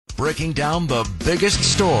breaking down the biggest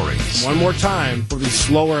stories. One more time for these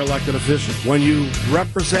slower elected officials. When you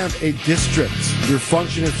represent a district, your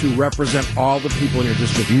function is to represent all the people in your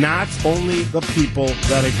district, not only the people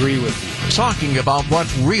that agree with you. Talking about what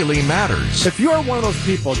really matters. If you're one of those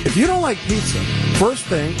people, if you don't like pizza, first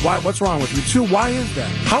thing, what's wrong with you? Two, why is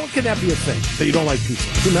that? How can that be a thing that you don't like pizza?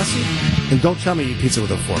 Too messy? And don't tell me you eat pizza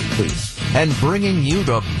with a fork, please. And bringing you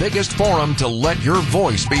the biggest forum to let your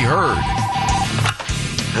voice be heard.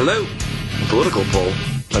 Hello. A political poll.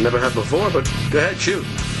 I never had before, but go ahead, shoot.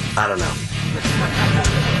 I don't know.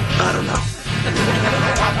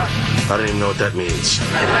 I don't even know what that means.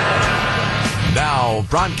 Now,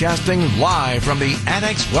 broadcasting live from the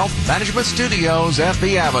Annex Wealth Management Studios at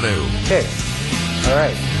The Avenue. Okay. All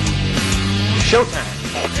right.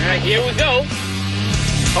 Showtime. All right, here we go.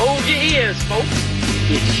 Hold your ears, folks.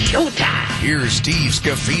 It's showtime. Here's Steve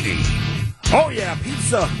Scaffidi. Oh, yeah,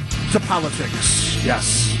 pizza to politics.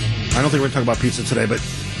 Yes. I don't think we're going to talk about pizza today, but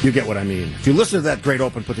you get what I mean. If you listen to that great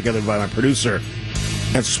open put together by my producer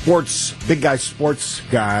and big guy sports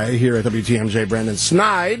guy here at WTMJ, Brandon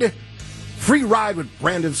Snide, free ride with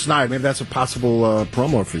Brandon Snide. Maybe that's a possible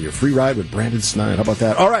promo for you. Free ride with Brandon Snide. How about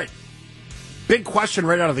that? All right. Big question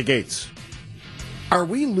right out of the gates. Are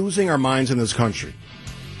we losing our minds in this country?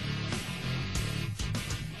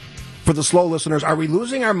 For the slow listeners, are we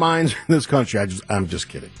losing our minds in this country? I'm just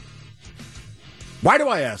kidding. Why do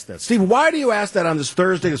I ask that? Steve, why do you ask that on this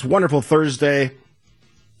Thursday, this wonderful Thursday?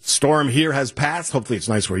 Storm here has passed. Hopefully it's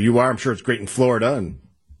nice where you are. I'm sure it's great in Florida and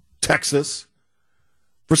Texas.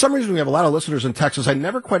 For some reason, we have a lot of listeners in Texas. I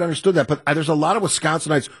never quite understood that, but there's a lot of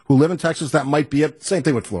Wisconsinites who live in Texas. That might be it. Same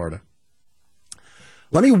thing with Florida.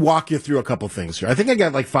 Let me walk you through a couple things here. I think I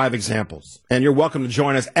got like 5 examples. And you're welcome to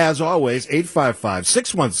join us, as always,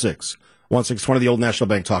 855-616-1620, the old National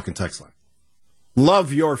Bank talk and text line.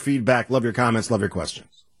 Love your feedback, love your comments, love your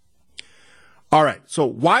questions. All right, so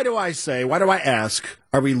why do I ask,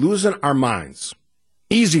 are we losing our minds?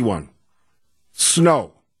 Easy one.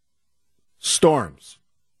 Snow. Storms.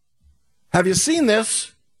 Have you seen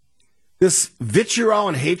this? This vitriol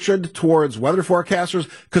and hatred towards weather forecasters?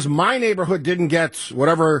 Because my neighborhood didn't get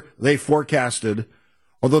whatever they forecasted,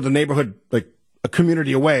 although the neighborhood, like a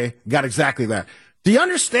community away, got exactly that. Do you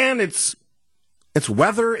understand it's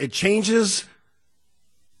weather, it changes,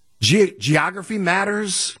 geography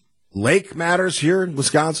matters, lake matters here in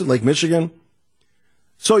Wisconsin, Lake Michigan.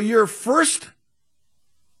 So your first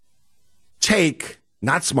take,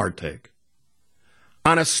 not smart take,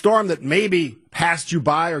 on a storm that maybe passed you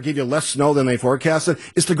by or gave you less snow than they forecasted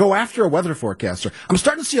is to go after a weather forecaster. I'm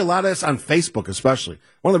starting to see a lot of this on Facebook especially.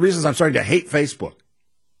 One of the reasons I'm starting to hate Facebook.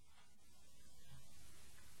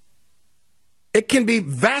 It can be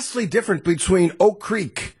vastly different between Oak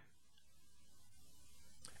Creek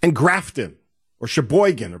and Grafton or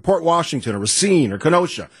Sheboygan or Port Washington or Racine or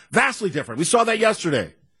Kenosha. Vastly different. We saw that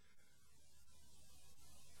yesterday.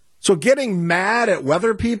 So getting mad at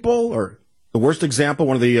weather people, or the worst example,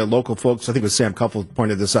 one of the local folks, I think it was Sam Cuffle,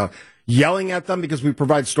 pointed this out, yelling at them because we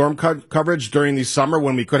provide storm coverage during the summer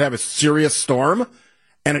when we could have a serious storm,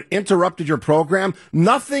 and it interrupted your program.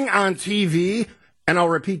 Nothing on TV, and I'll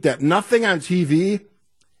repeat that, nothing on TV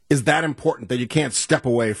is that important that you can't step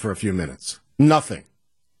away for a few minutes. Nothing.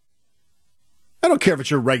 I don't care if it's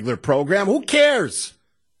your regular program. Who cares?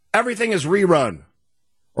 Everything is rerun,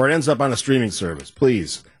 or it ends up on a streaming service.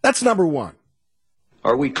 Please. That's number one.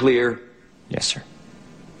 Are we clear? Yes, sir.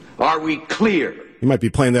 Are we clear? You might be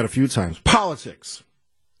playing that a few times. Politics.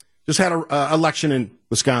 Just had an election in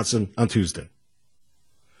Wisconsin on Tuesday.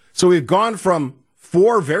 So we've gone from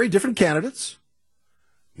 4 very different candidates,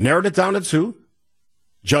 narrowed it down to 2,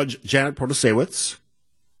 Judge Janet Protasewicz,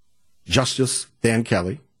 Justice Dan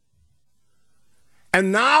Kelly.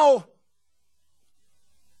 And now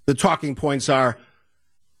the talking points are,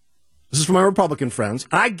 this is from my Republican friends.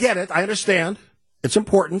 I get it. I understand. It's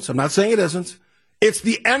important. I'm not saying it isn't. It's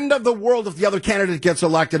the end of the world if the other candidate gets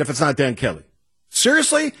elected if it's not Dan Kelly.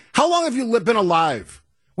 Seriously? How long have you been alive?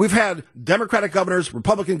 We've had Democratic governors,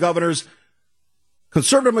 Republican governors,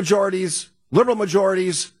 conservative majorities, liberal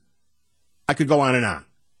majorities. I could go on and on.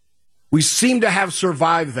 We seem to have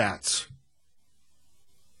survived that.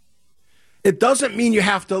 It doesn't mean you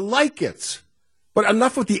have to like it, but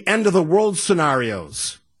enough with the end of the world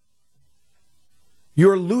scenarios.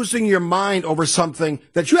 You're losing your mind over something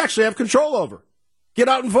that you actually have control over. Get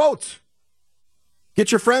out and vote.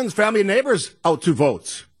 Get your friends, family, and neighbors out to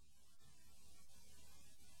vote.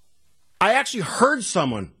 I actually heard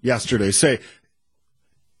someone yesterday say,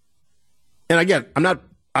 and again, I'm not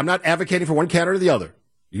advocating for one candidate or the other.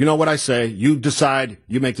 You know what I say. You decide.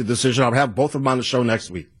 You make the decision. I'll have both of them on the show next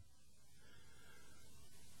week.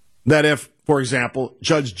 that if, for example,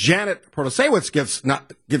 Judge Janet Protasewicz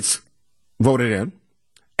gets voted in,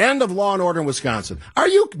 end of law and order in Wisconsin. Are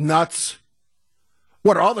you nuts?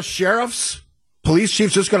 What, are all the sheriffs, police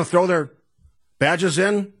chiefs just going to throw their badges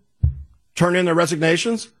in, turn in their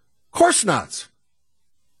resignations? Of course not.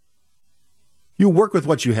 You work with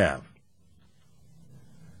what you have.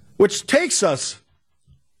 Which takes us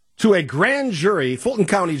to a grand jury, Fulton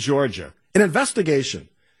County, Georgia, an investigation.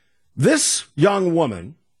 This young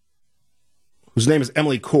woman, whose name is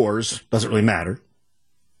Emily Coors, doesn't really matter,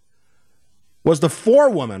 was the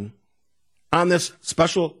forewoman on this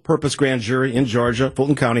special purpose grand jury in Georgia,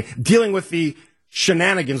 Fulton County, dealing with the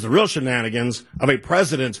shenanigans, the real shenanigans of a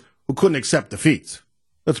president who couldn't accept defeat.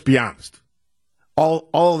 Let's be honest.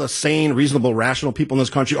 All the sane, reasonable, rational people in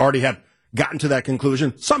this country already have gotten to that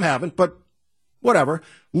conclusion. Some haven't, but whatever.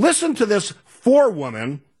 Listen to this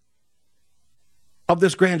forewoman of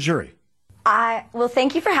this grand jury. Well,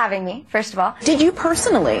 thank you for having me, first of all. Did you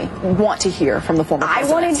personally want to hear from the former president?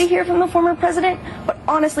 I wanted to hear from the former president, but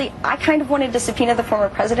honestly, I kind of wanted to subpoena the former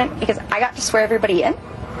president because I got to swear everybody in.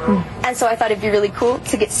 And so I thought it'd be really cool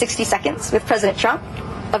to get 60 seconds with President Trump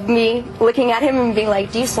of me looking at him and being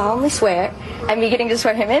like, do you solemnly swear? And me getting to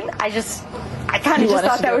swear him in. I kind of just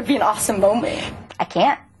thought that would be an awesome moment. I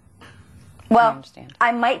can't. Well,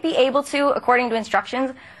 I might be able to, according to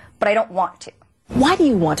instructions, but I don't want to. Why do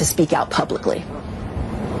you want to speak out publicly?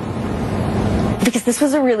 Because this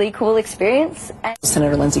was a really cool experience.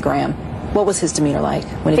 Senator Lindsey Graham, what was his demeanor like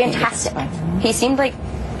when he Fantastic. He seemed like,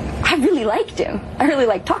 I really liked him. I really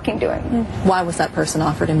liked talking to him. Why was that person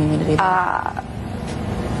offered immunity?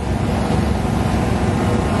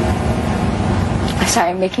 Sorry,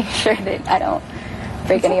 I'm making sure that I don't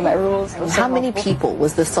break any of my rules. How many people?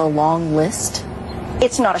 Was this a long list?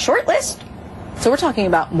 It's not a short list. So we're talking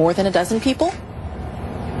about more than a dozen people?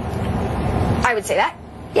 I would say that.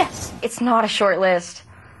 Yes. It's not a short list.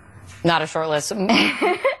 Not a short list.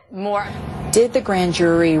 More. Did the grand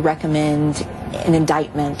jury recommend an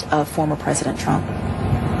indictment of former President Trump?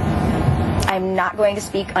 I'm not going to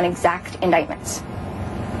speak on exact indictments.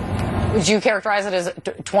 Would you characterize it as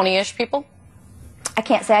 20-ish people? I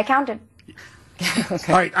can't say I counted.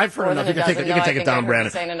 Okay. All right, I've heard enough. You can take it down,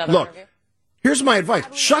 Brandon. Look, here's my advice.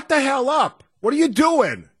 Shut the hell up. What are you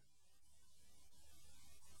doing?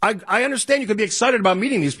 I understand you could be excited about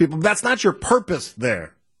meeting these people, but that's not your purpose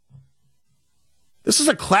there. This is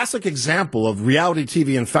a classic example of reality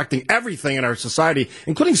TV infecting everything in our society,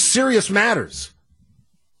 including serious matters.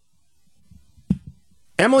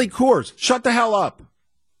 Emily Coors, shut the hell up.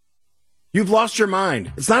 You've lost your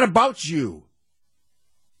mind. It's not about you.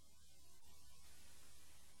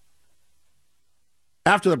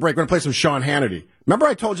 After the break, we're going to play some Sean Hannity. Remember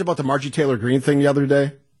I told you about the Margie Taylor Greene thing the other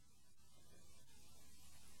day?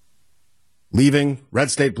 Leaving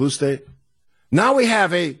red state, blue state. Now we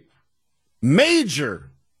have a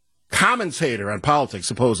major commentator on politics,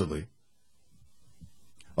 supposedly.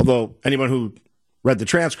 Although anyone who read the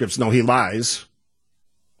transcripts know he lies.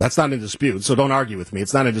 That's not in dispute, so don't argue with me.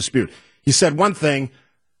 It's not in dispute. He said one thing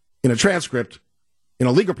in a transcript, in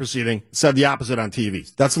a legal proceeding, said the opposite on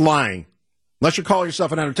TV. That's lying. Unless you call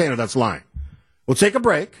yourself an entertainer, that's lying. We'll take a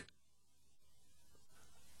break.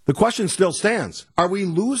 The question still stands. Are we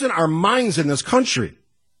losing our minds in this country?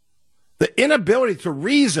 The inability to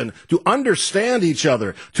reason, to understand each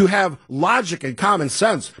other, to have logic and common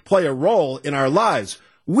sense play a role in our lives.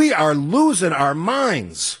 We are losing our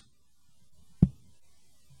minds.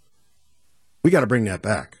 We got to bring that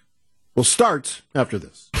back. We'll start after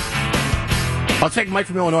this. I'll take Mike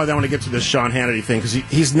from Illinois. Then I want to get to this Sean Hannity thing because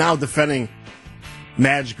he's now defending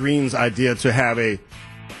Madge Green's idea to have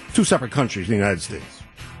two separate countries in the United States.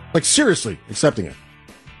 Like, seriously, accepting it.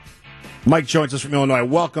 Mike joins us from Illinois.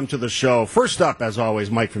 Welcome to the show. First up, as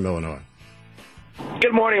always, Mike from Illinois.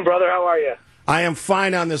 Good morning, brother. How are you? I am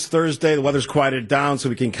fine on this Thursday. The weather's quieted down, so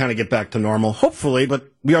we can kind of get back to normal, hopefully,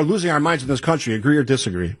 but we are losing our minds in this country. Agree or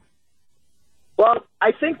disagree? Well,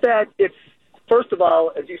 I think that it's, first of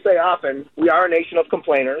all, as you say often, we are a nation of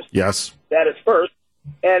complainers. Yes. That is first.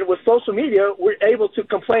 And with social media, we're able to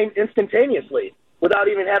complain instantaneously without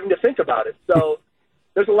even having to think about it. So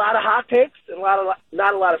there's a lot of hot takes and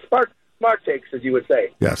not a lot of smart takes, as you would say.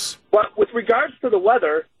 Yes. But with regards to the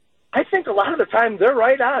weather, I think a lot of the time they're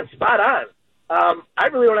right on, spot on. I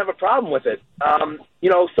really don't have a problem with it. I'm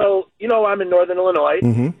in northern Illinois,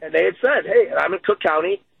 and they had said, hey, and I'm in Cook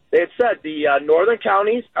County. They had said the northern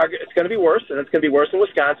counties, it's going to be worse, and it's going to be worse in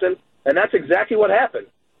Wisconsin, and that's exactly what happened.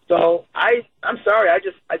 So I'm sorry.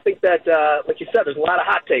 I think that, like you said, there's a lot of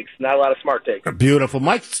hot takes, not a lot of smart takes. Beautiful.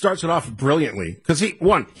 Mike starts it off brilliantly because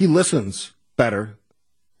he listens better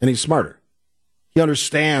and he's smarter. He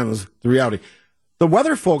understands the reality. The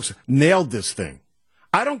weather folks nailed this thing.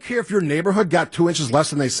 I don't care if your neighborhood got 2 inches less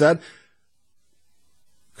than they said.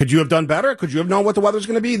 Could you have done better? Could you have known what the weather's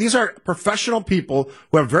going to be? These are professional people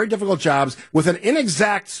who have very difficult jobs with an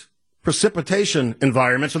inexact precipitation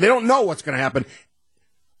environment, so they don't know what's going to happen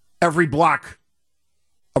every block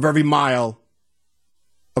of every mile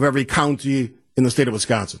of every county in the state of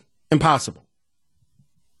Wisconsin. Impossible.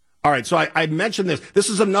 All right, so I mentioned this. This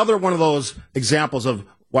is another one of those examples of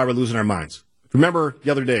why we're losing our minds. Remember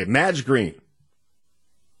the other day, Madge Green,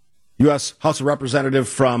 U.S. House of Representative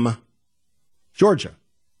from Georgia.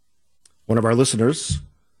 One of our listeners,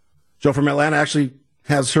 Joe from Atlanta, actually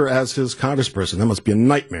has her as his congressperson. That must be a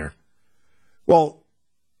nightmare. Well,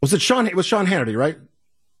 it was Sean Hannity, right?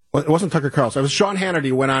 It wasn't Tucker Carlson. It was Sean Hannity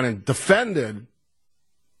who went on and defended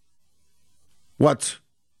what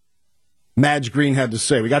Madge Green had to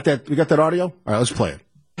say. We got that audio? All right, let's play it.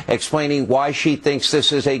 Explaining why she thinks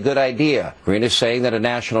this is a good idea. Green is saying that a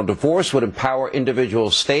national divorce would empower individual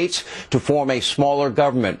states to form a smaller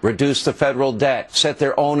government, reduce the federal debt, set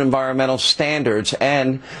their own environmental standards,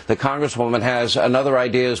 and the Congresswoman has another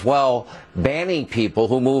idea as well, banning people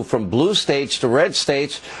who move from blue states to red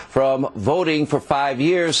states from voting for 5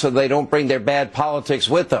 years so they don't bring their bad politics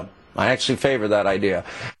with them. I actually favor that idea.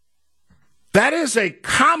 That is a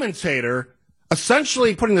commentator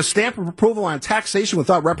essentially putting the stamp of approval on taxation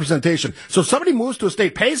without representation. So if somebody moves to a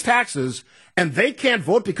state, pays taxes, and they can't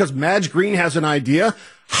vote because Madge Green has an idea,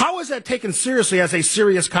 how is that taken seriously as a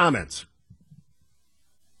serious comment?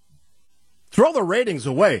 Throw the ratings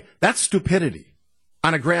away. That's stupidity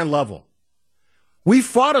on a grand level. We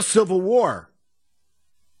fought a civil war.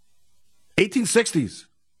 1860s.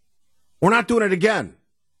 We're not doing it again.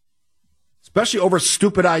 Especially over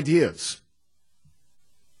stupid ideas.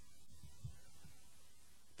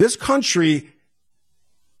 This country,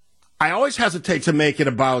 I always hesitate to make it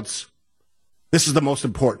about this is the most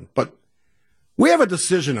important, but we have a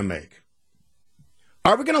decision to make.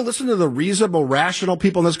 Are we going to listen to the reasonable, rational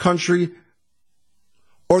people in this country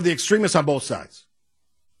or the extremists on both sides?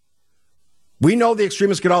 We know the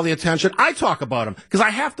extremists get all the attention. I talk about them because I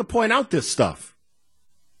have to point out this stuff.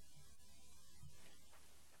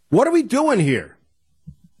 What are we doing here?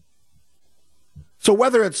 So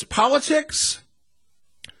whether it's politics,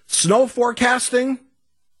 snow forecasting,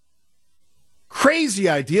 crazy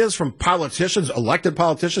ideas from politicians, elected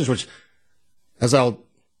politicians, which, as I'll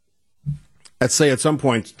say at some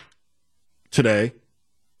point today,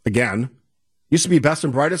 again, used to be best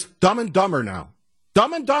and brightest, dumb and dumber now.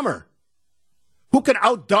 Dumb and dumber. Who can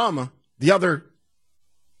out-dumb the other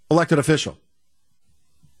elected official?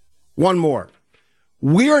 One more.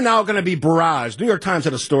 We are now going to be barraged. New York Times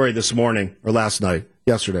had a story this morning, or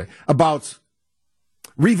yesterday, about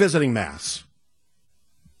revisiting masks.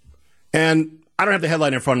 And I don't have the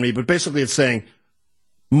headline in front of me, but basically it's saying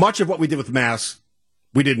much of what we did with masks,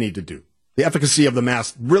 we didn't need to do. The efficacy of the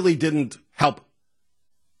mask really didn't help,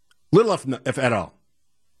 little if at all.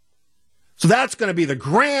 So that's going to be the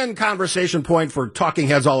grand conversation point for talking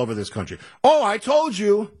heads all over this country. Oh, I told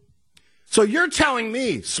you. So you're telling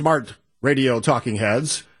me, smart radio talking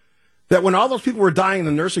heads, that when all those people were dying in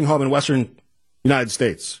the nursing home in Western United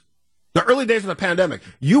States, the early days of the pandemic,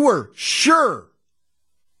 you were sure,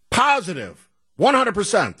 positive,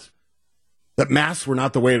 100% that masks were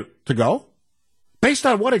not the way to go? Based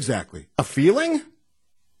on what exactly? A feeling?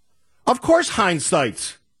 Of course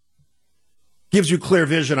hindsight gives you clear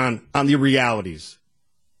vision on the realities.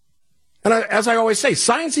 And as I always say,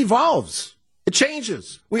 science evolves. It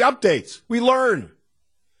changes. We update. We learn.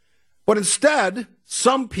 But instead,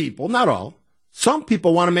 some people, not all, some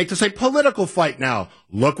people want to make this a political fight now.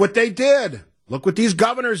 Look what they did. Look what these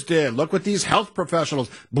governors did. Look what these health professionals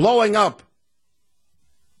blowing up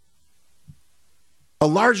a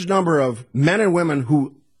large number of men and women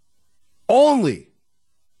who only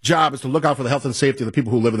job is to look out for the health and safety of the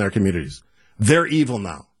people who live in their communities. They're evil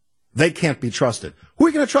now. They can't be trusted. Who are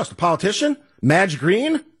you going to trust? A politician? Madge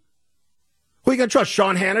Green? Who are you going to trust?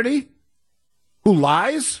 Sean Hannity? Who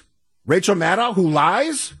lies? Rachel Maddow? Who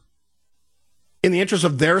lies? In the interest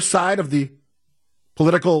of their side of the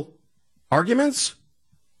political arguments?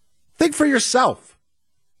 Think for yourself.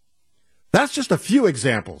 That's just a few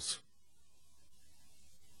examples.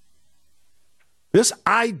 This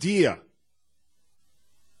idea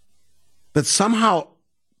that somehow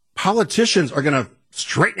politicians are going to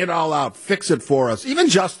straighten it all out, fix it for us, even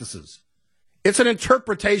justices. It's an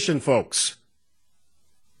interpretation, folks.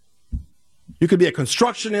 You could be a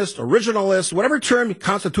constructionist, originalist, whatever term,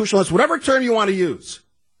 constitutionalist, whatever term you want to use.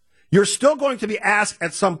 You're still going to be asked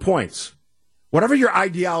at some points, whatever your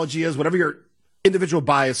ideology is, whatever your individual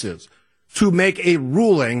bias is, to make a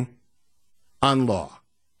ruling on law.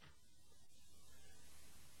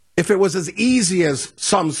 If it was as easy as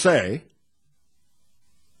some say,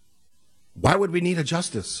 why would we need a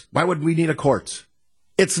justice? Why would we need a court?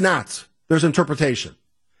 It's not. There's interpretation.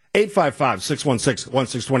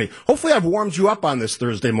 855-616-1620. Hopefully I've warmed you up on this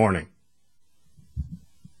Thursday morning.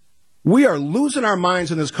 We are losing our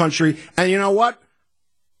minds in this country, and you know what?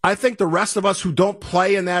 I think the rest of us who don't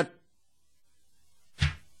play in that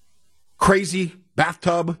crazy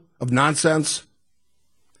bathtub of nonsense,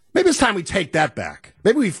 maybe it's time we take that back.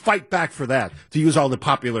 Maybe we fight back for that, to use all the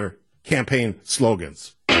popular campaign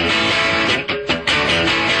slogans.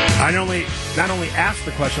 I not only asked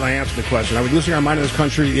the question, I answered the question. Are we losing our mind in this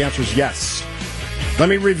country? The answer is yes. Let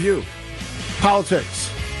me review.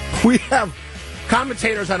 Politics. We have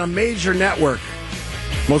commentators on a major network,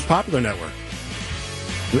 most popular network,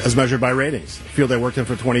 as measured by ratings, a field they worked in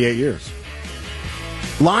for 28 years,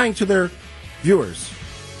 lying to their viewers,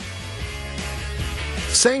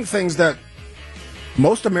 saying things that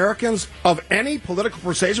most Americans of any political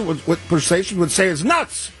persuasion would say is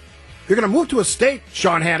nuts. You're going to move to a state,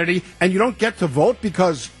 Sean Hannity, and you don't get to vote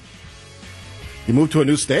because you moved to a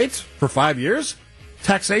new state for 5 years?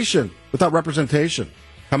 Taxation without representation.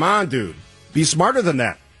 Come on, dude. Be smarter than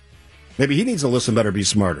that. Maybe he needs to listen better, be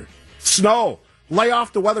smarter. Snow. Lay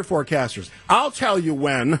off the weather forecasters. I'll tell you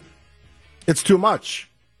when it's too much.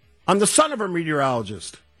 I'm the son of a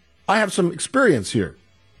meteorologist. I have some experience here.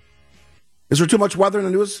 Is there too much weather in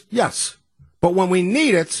the news? Yes. But when we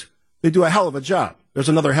need it, they do a hell of a job. There's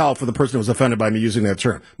another hell for the person who was offended by me using that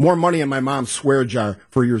term. More money in my mom's swear jar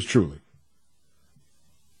for yours truly.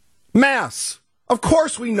 Mass. Of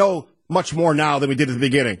course we know much more now than we did at the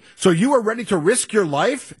beginning. So you were ready to risk your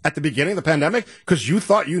life at the beginning of the pandemic because you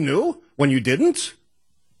thought you knew when you didn't?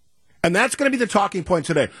 And that's going to be the talking point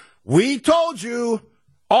today. We told you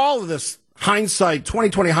all of this hindsight,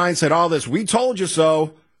 2020 hindsight, all this. We told you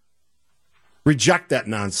so. Reject that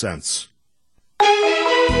nonsense.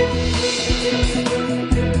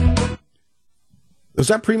 Was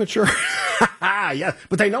that premature? Yeah,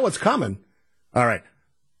 but they know it's coming. All right.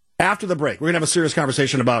 After the break, we're going to have a serious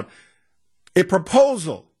conversation about a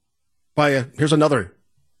proposal by here's another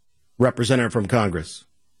representative from Congress.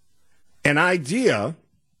 An idea.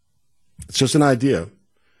 It's just an idea.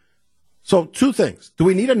 So two things. Do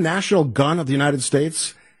we need a national gun of the United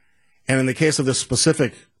States? And in the case of this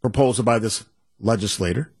specific proposal by this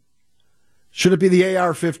legislator, should it be the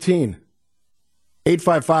AR-15?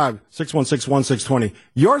 855-616-1620.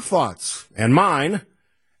 Your thoughts and mine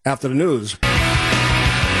after the news.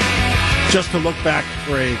 Just to look back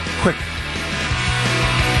for a quick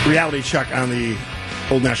reality check on the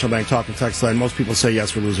Old National Bank talk and text line. Most people say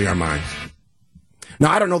yes, we're losing our minds.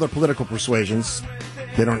 Now, I don't know their political persuasions.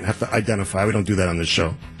 They don't have to identify. We don't do that on this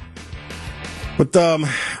show. But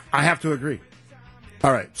I have to agree.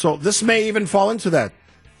 All right, so this may even fall into that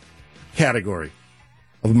category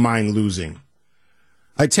of mind losing.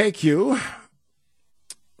 I take you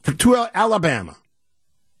to Alabama,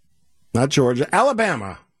 not Georgia,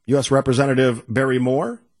 Alabama. U.S. Representative Barry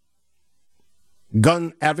Moore,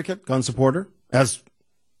 gun advocate, gun supporter, as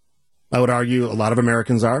I would argue a lot of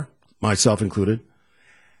Americans are, myself included,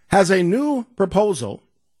 has a new proposal,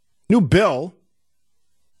 new bill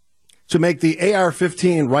to make the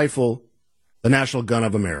AR-15 rifle the national gun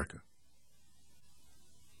of America.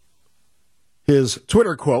 His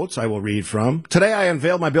Twitter quotes, I will read from. Today I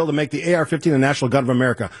unveiled my bill to make the AR-15 the national gun of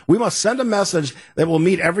America. We must send a message that will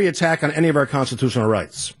meet every attack on any of our constitutional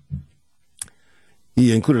rights.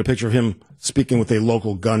 He included a picture of him speaking with a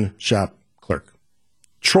local gun shop clerk.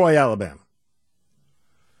 Troy, Alabama.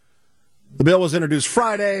 The bill was introduced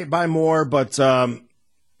Friday by Moore, but the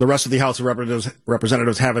rest of the House of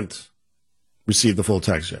Representatives haven't received the full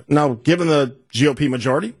text yet. Now, given the GOP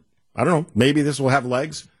majority, I don't know, maybe this will have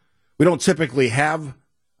legs. We don't typically have,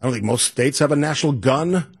 I don't think most states have a national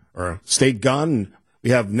gun or a state gun. We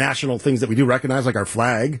have national things that we do recognize, like our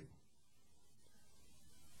flag,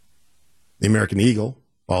 the American eagle,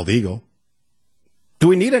 bald eagle. Do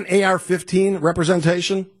we need an AR-15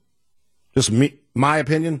 representation? Just my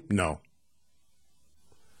opinion? No.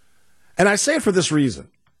 And I say it for this reason.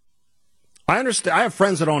 I understand. I have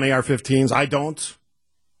friends that own AR-15s. I don't.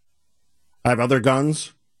 I have other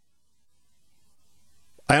guns.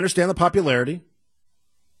 I understand the popularity.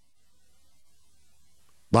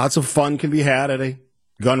 Lots of fun can be had at a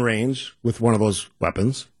gun range with one of those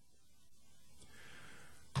weapons.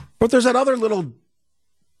 But there's that other little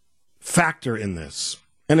factor in this,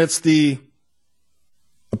 and it's the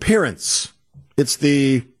appearance. It's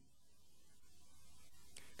the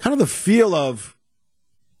kind of the feel of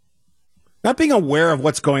not being aware of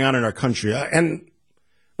what's going on in our country. And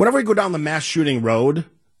whenever we go down the mass shooting road,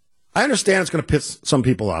 I understand it's going to piss some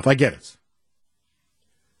people off. I get it.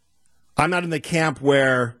 I'm not in the camp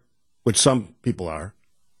where, which some people are,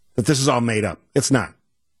 that this is all made up. It's not.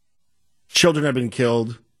 Children have been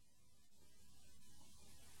killed.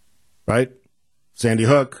 Right? Sandy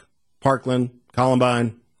Hook, Parkland,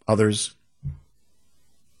 Columbine, others.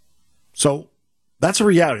 So that's a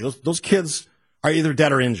reality. Those kids are either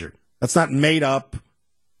dead or injured. That's not made up,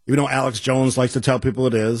 even though Alex Jones likes to tell people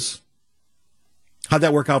it is. How'd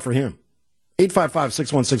that work out for him?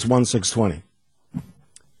 855-616-1620.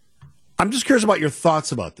 I'm just curious about your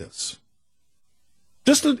thoughts about this.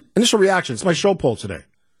 Just an initial reaction. It's my show poll today.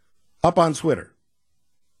 Up on Twitter.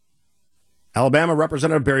 Alabama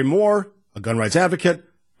Representative Barry Moore, a gun rights advocate,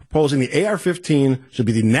 proposing the AR-15 should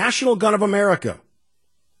be the national gun of America.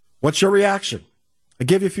 What's your reaction? I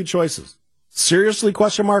gave you a few choices. Seriously,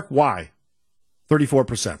 question mark, why?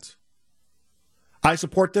 34%. I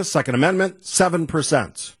support this, Second Amendment,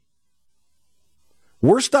 7%.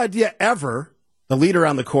 Worst idea ever, the leader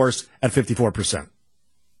on the course at 54%.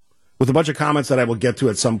 With a bunch of comments that I will get to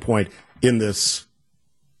at some point in this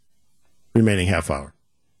remaining half hour.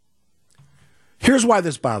 Here's why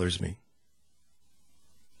this bothers me.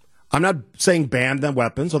 I'm not saying ban the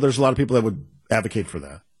weapons, although there's a lot of people that would advocate for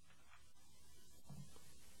that.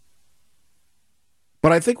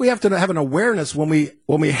 But I think we have to have an awareness when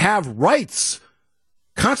we have rights,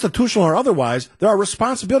 constitutional or otherwise, there are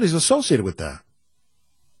responsibilities associated with that.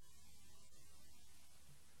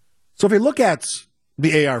 So if we look at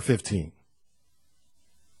the AR-15,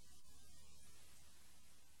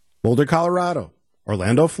 Boulder, Colorado,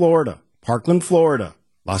 Orlando, Florida, Parkland, Florida,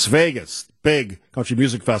 Las Vegas, big country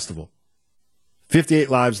music festival, 58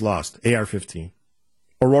 lives lost, AR-15.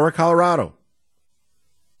 Aurora, Colorado,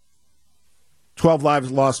 12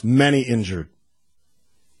 lives lost, many injured.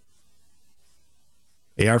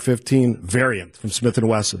 AR-15 variant from Smith &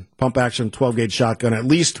 Wesson, pump action, 12-gauge shotgun, at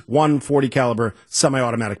least one .40 caliber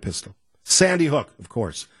semi-automatic pistol. Sandy Hook, of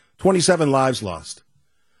course, 27 lives lost.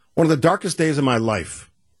 One of the darkest days of my life.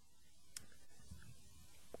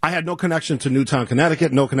 I had no connection to Newtown,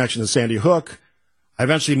 Connecticut, no connection to Sandy Hook. I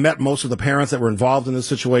eventually met most of the parents that were involved in this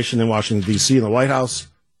situation in Washington, D.C., in the White House.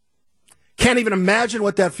 Can't even imagine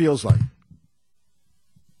what that feels like.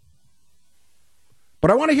 But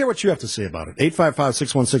I want to hear what you have to say about it.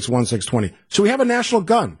 855-616-1620. So we have a national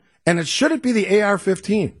gun, and should it be the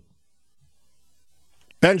AR-15?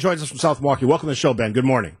 Ben joins us from South Milwaukee. Welcome to the show, Ben. Good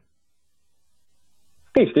morning.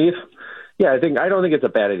 Hey, Steve. Yeah, I don't think it's a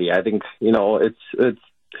bad idea. I think, it's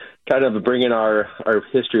kind of bringing our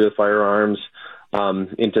history with firearms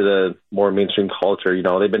into the more mainstream culture.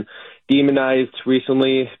 They've been demonized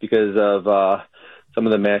recently because of some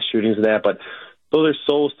of the mass shootings and that, but those are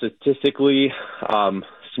so statistically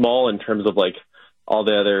small in terms of like all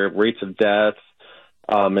the other rates of death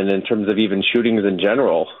and in terms of even shootings in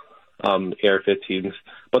general, AR-15s.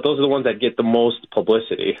 But those are the ones that get the most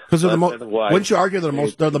publicity. Because wouldn't you argue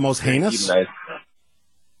they're the most heinous?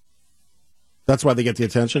 That's why they get the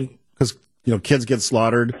attention? Because, kids get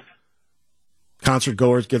slaughtered, concert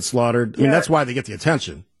goers get slaughtered. I mean, that's why they get the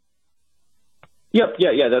attention. Yep,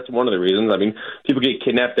 yeah, that's one of the reasons. I mean, people get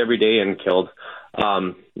kidnapped every day and killed,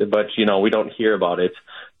 but we don't hear about it.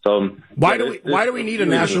 So why do we need a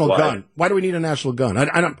national gun? Why do we need a national gun?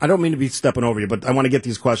 I don't mean to be stepping over you, but I want to get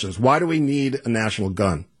these questions. Why do we need a national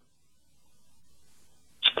gun?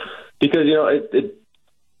 Because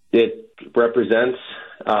it represents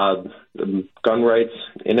gun rights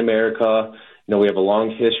in America. We have a long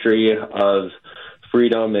history of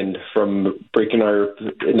freedom, and from breaking our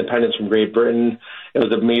independence from Great Britain, it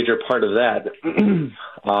was a major part of that.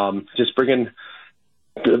 Just bringing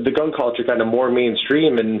the gun culture kind of more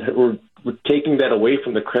mainstream, and we're taking that away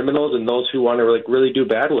from the criminals and those who want to really do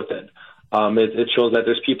bad with it. It shows that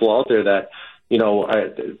there's people out there that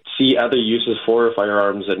see other uses for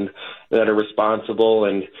firearms and that are responsible,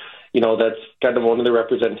 and that's kind of one of the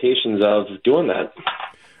representations of doing that.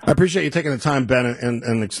 I appreciate you taking the time, Ben,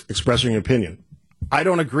 and expressing your opinion. I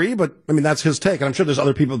don't agree, but, that's his take, and I'm sure there's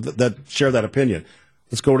other people that share that opinion.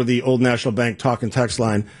 Let's go to the Old National Bank talk and text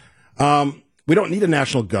line. We don't need a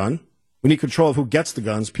national gun. We need control of who gets the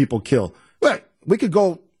guns people kill. Well, we could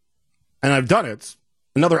go, and I've done it,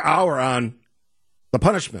 another hour on the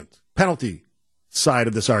penalty side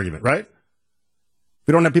of this argument, right?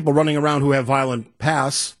 We don't have people running around who have violent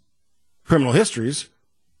past criminal histories.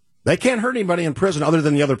 They can't hurt anybody in prison other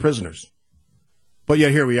than the other prisoners. But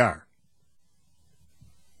yet here we are.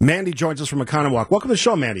 Mandy joins us from Oconomowoc. Welcome to the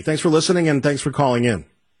show, Mandy. Thanks for listening, and thanks for calling in.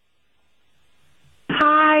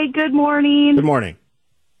 Hi, good morning. Good morning.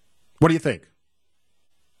 What do you think?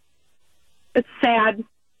 It's sad,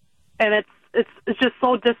 and it's just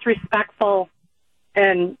so disrespectful,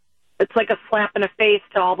 and it's like a slap in the face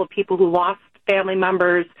to all the people who lost family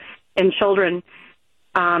members and children.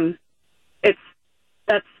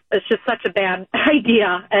 It's just such a bad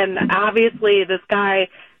idea, and obviously this guy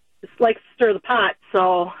just likes to stir the pot.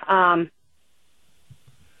 So I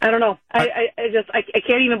don't know. I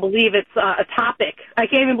can't even believe it's a topic. I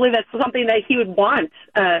can't even believe that's something that he would want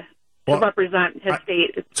to represent his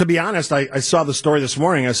state. To be honest, I saw the story this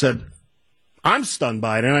morning. I said, I'm stunned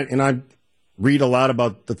by it, and I read a lot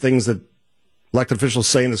about the things that elected officials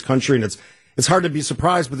say in this country, and it's hard to be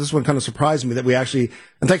surprised, but this one kind of surprised me that we actually,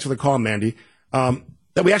 and thanks for the call, Mandy,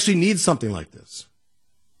 that we actually need something like this.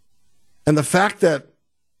 And the fact that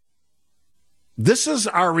this is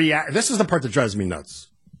this is the part that drives me nuts.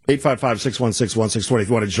 855-616-1620 if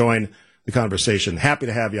you want to join the conversation. Happy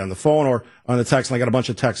to have you on the phone or on the text, and I got a bunch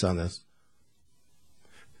of texts on this.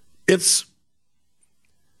 It's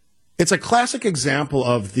a classic example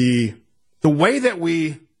of the way that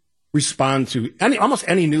we respond to almost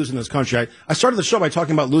any news in this country. I started the show by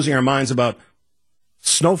talking about losing our minds about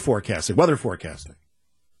snow forecasting, weather forecasting.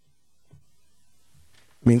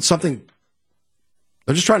 I mean,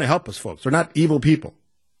 they're just trying to help us, folks. They're not evil people.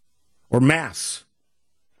 Or mass.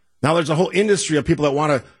 Now there's a whole industry of people that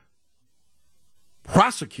want to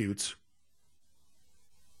prosecute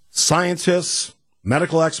scientists,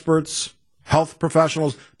 medical experts, health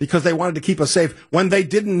professionals, because they wanted to keep us safe when they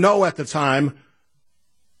didn't know at the time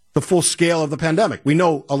the full scale of the pandemic. We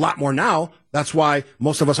know a lot more now. That's why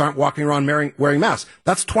most of us aren't walking around wearing masks.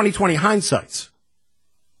 That's 2020 hindsight.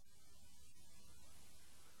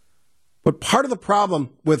 But part of the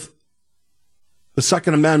problem with the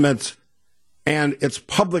Second Amendment and its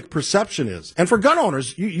public perception is, and for gun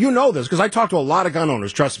owners, you know this, because I talk to a lot of gun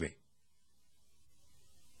owners, trust me.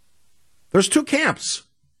 There's two camps.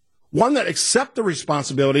 One that accept the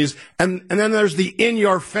responsibilities, and then there's the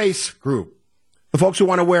in-your-face group. The folks who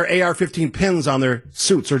want to wear AR-15 pins on their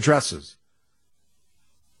suits or dresses.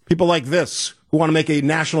 People like this who want to make a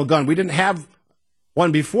national gun. We didn't have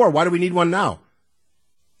one before. Why do we need one now?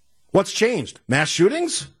 What's changed? Mass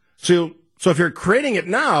shootings? So if you're creating it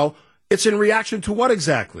now, it's in reaction to what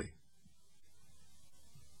exactly?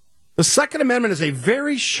 The Second Amendment is a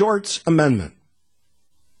very short amendment.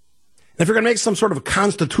 And if you're going to make some sort of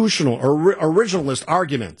constitutional or originalist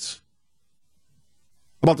arguments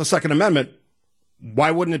about the Second Amendment,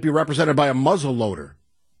 why wouldn't it be represented by a muzzle loader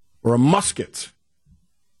or a musket?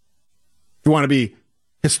 If you want to be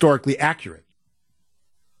historically accurate.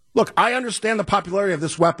 Look, I understand the popularity of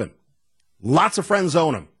this weapon. Lots of friends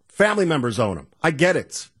own them. Family members own them. I get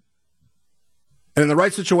it. And in the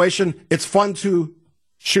right situation, it's fun to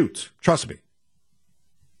shoot. Trust me.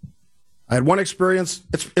 I had one experience.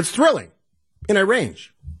 It's thrilling in a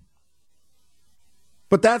range.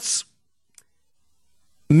 But that's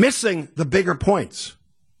missing the bigger points.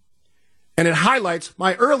 And it highlights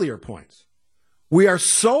my earlier points. We are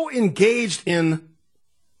so engaged in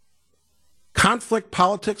conflict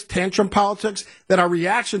politics, tantrum politics, that our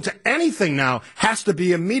reaction to anything now has to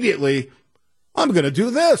be immediately, I'm going to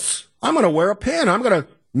do this. I'm going to wear a pin. I'm going to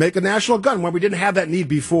make a national gun when we didn't have that need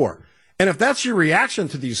before. And if that's your reaction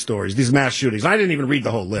to these stories, these mass shootings, I didn't even read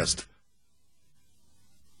the whole list.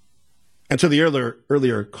 And to the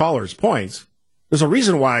earlier caller's points, there's a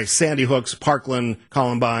reason why Sandy Hook's, Parkland,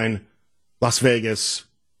 Columbine, Las Vegas,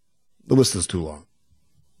 the list is too long,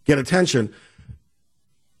 get attention.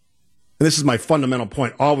 And this is my fundamental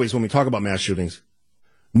point always when we talk about mass shootings.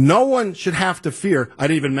 No one should have to fear. I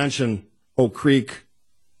didn't even mention Oak Creek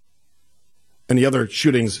and the other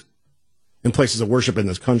shootings in places of worship in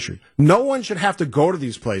this country. No one should have to go to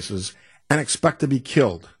these places and expect to be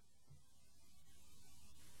killed.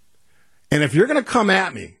 And if you're going to come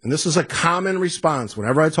at me, and this is a common response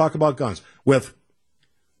whenever I talk about guns, with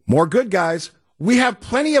more good guys, we have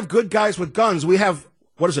plenty of good guys with guns. We have,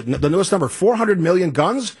 what is it, the newest number, 400 million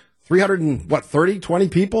guns? 20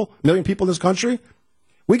 people, million people in this country?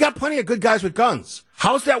 We got plenty of good guys with guns.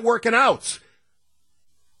 How's that working out?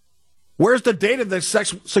 Where's the data that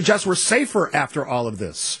suggests we're safer after all of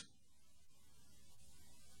this?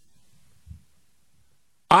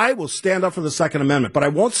 I will stand up for the Second Amendment, but I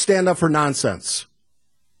won't stand up for nonsense.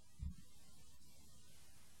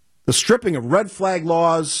 The stripping of red flag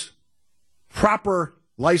laws, proper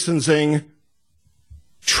licensing,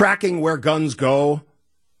 tracking where guns go.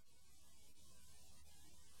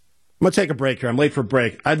 I'm going to take a break here. I'm late for a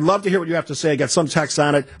break. I'd love to hear what you have to say. I got some text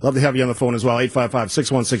on it. I'd love to have you on the phone as well.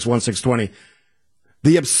 855-616-1620.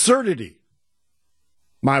 The absurdity,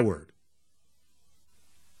 my word,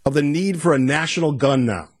 of the need for a national gun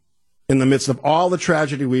now. in the midst of all the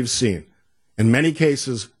tragedy we've seen, in many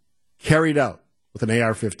cases carried out with an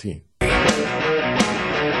AR-15.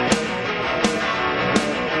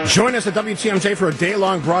 Join us at WTMJ for a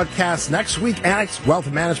day-long broadcast next week. Annex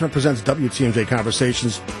Wealth Management presents WTMJ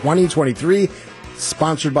Conversations 2023,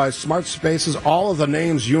 sponsored by Smart Spaces. All of the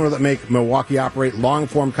names you know that make Milwaukee operate,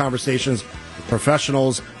 long-form conversations with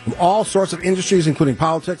professionals from all sorts of industries, including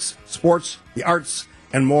politics, sports, the arts,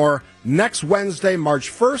 and more. Next Wednesday,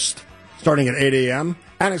 March 1st, starting at 8 a.m.,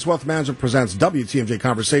 Annex Wealth Management presents WTMJ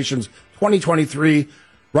Conversations 2023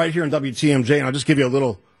 right here in WTMJ. And I'll just give you a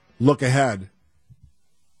little look ahead.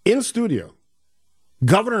 In studio,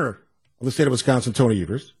 Governor of the state of Wisconsin, Tony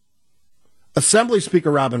Evers, Assembly Speaker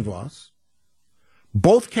Robin Vos,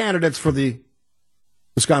 both candidates for the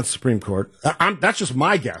Wisconsin Supreme Court. That's just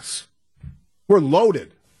my guess. We're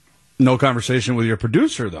loaded. No conversation with your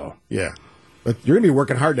producer, though. Yeah. But you're going to be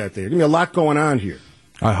working hard that day. There's going to be a lot going on here.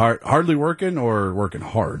 Hardly working or working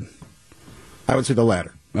hard? I would say the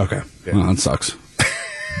latter. Okay. Yeah. Well, that sucks.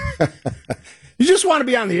 You just want to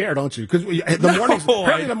be on the air, don't you? Because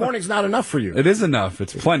the morning's not enough for you. It is enough.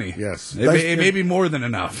 It's plenty. Yes. It may be more than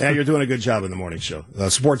enough. Yeah, you're doing a good job in the morning show.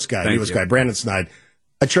 Sports guy, Thank news you. guy, Brandon Snide,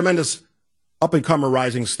 a tremendous up-and-comer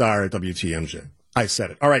rising star at WTMJ. I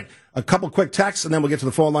said it. All right, a couple quick texts, and then we'll get to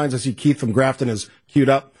the phone lines. I see Keith from Grafton is queued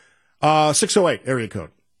up. 608, area code.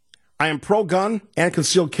 I am pro-gun and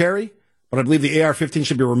concealed carry, but I believe the AR-15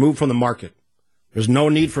 should be removed from the market. There's no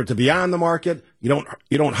need for it to be on the market. You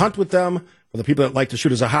don't hunt with them. For the people that like to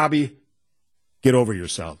shoot as a hobby, get over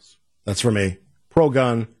yourselves. That's from a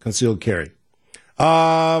pro-gun, concealed carry.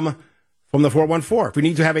 From the 414, if we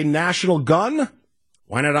need to have a national gun,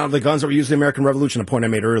 why not out of the guns that were used in the American Revolution, a point I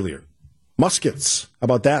made earlier? Muskets, how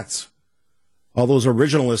about that? All those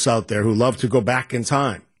originalists out there who love to go back in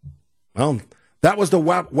time. Well, that was the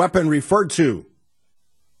weapon referred to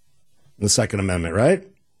in the Second Amendment, right?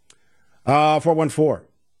 414.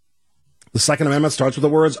 The Second Amendment starts with the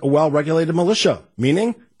words, a well-regulated militia,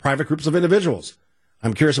 meaning private groups of individuals.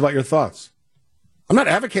 I'm curious about your thoughts. I'm not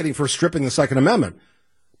advocating for stripping the Second Amendment,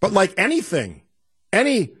 but like anything,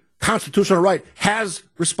 any constitutional right has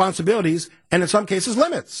responsibilities and in some cases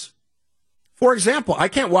limits. For example, I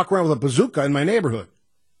can't walk around with a bazooka in my neighborhood.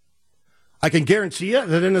 I can guarantee you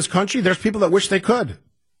that in this country, there's people that wish they could.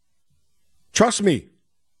 Trust me.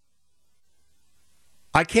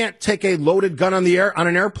 I can't take a loaded gun on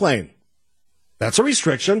an airplane. That's a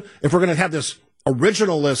restriction. If we're going to have this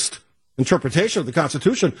originalist interpretation of the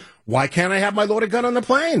Constitution, why can't I have my loaded gun on the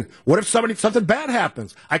plane? What if something bad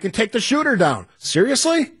happens? I can take the shooter down.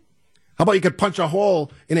 Seriously? How about you could punch a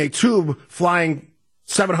hole in a tube flying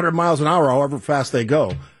 700 miles an hour, however fast they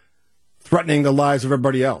go, threatening the lives of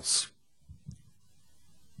everybody else?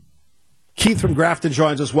 Keith from Grafton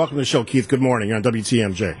joins us. Welcome to the show, Keith. Good morning. You're on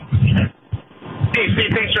WTMJ. Hey,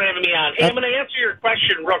 Steve, thanks for having me on. Hey, I'm going to answer your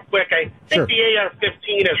question real quick. I think the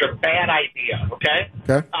AR-15 is a bad idea, okay?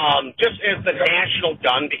 Okay. Just as the national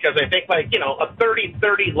gun, because I think, a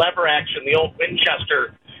 30-30 lever action, the old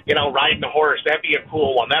Winchester, riding a horse, that'd be a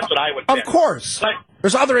cool one. That's what I would pick. Of course. But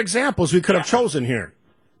there's other examples we could have chosen here.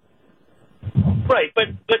 Right, but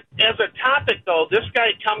as a topic, though, this guy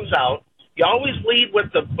comes out. You always lead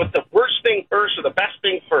with the worst thing first or the best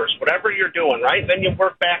thing first, whatever you're doing, right? Then you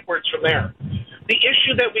work backwards from there. The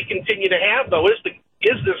issue that we continue to have, though, is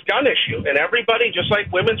this gun issue. And everybody, just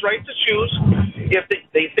like women's right to choose, if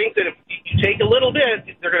they think that if you take a little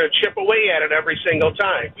bit, they're going to chip away at it every single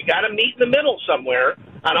time. We got to meet in the middle somewhere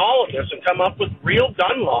on all of this and come up with real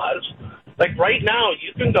gun laws. Like right now,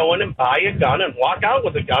 you can go in and buy a gun and walk out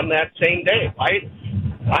with a gun that same day, right?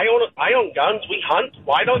 I own guns. We hunt.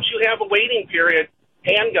 Why don't you have a waiting period,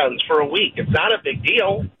 handguns for a week? It's not a big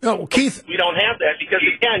deal. No, Keith. We don't have that because,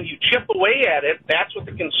 again, you chip away at it. That's what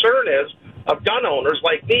the concern is of gun owners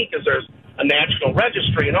like me, because there's a national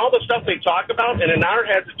registry and all the stuff they talk about. And in our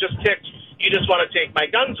heads, it just ticks, you just want to take my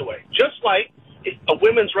guns away. Just like a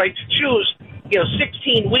women's right to choose,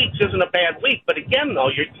 16 weeks isn't a bad week. But again, though,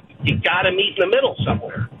 you got to meet in the middle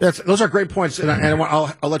somewhere. Those are great points, and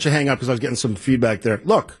I'll let you hang up because I was getting some feedback there.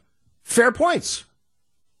 Look, fair points.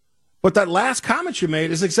 But that last comment you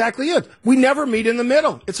made is exactly it. We never meet in the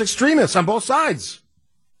middle. It's extremists on both sides.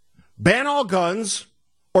 Ban all guns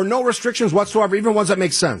or no restrictions whatsoever, even ones that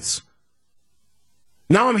make sense.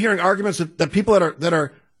 Now I'm hearing arguments that people that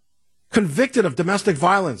are convicted of domestic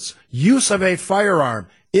violence, use of a firearm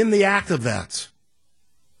in the act of that.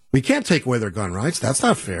 We can't take away their gun rights. That's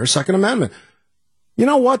not fair. Second Amendment. You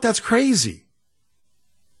know what? That's crazy.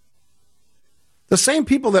 The same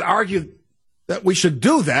people that argue that we should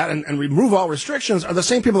do that and remove all restrictions are the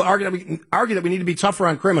same people that argue that we need to be tougher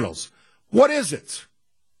on criminals. What is it?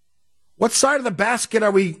 What side of the basket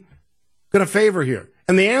are we going to favor here?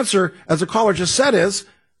 And the answer, as the caller just said, is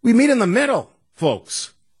we meet in the middle,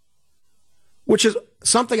 folks, which is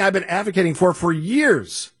something I've been advocating for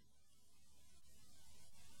years.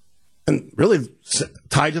 And really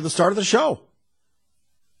tied to the start of the show.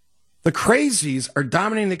 The crazies are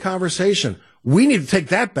dominating the conversation. We need to take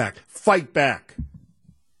that back. Fight back.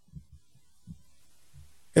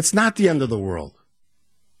 It's not the end of the world.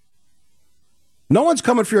 No one's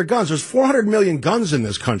coming for your guns. There's 400 million guns in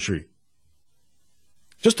this country.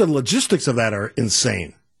 Just the logistics of that are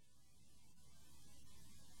insane.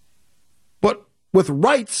 But with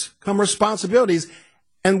rights come responsibilities,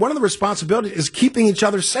 and one of the responsibilities is keeping each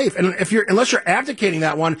other safe. And unless you're abdicating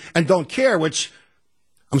that one and don't care, which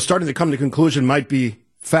I'm starting to come to the conclusion might be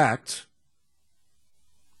fact.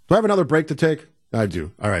 Do I have another break to take? I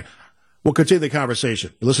do. All right. We'll continue the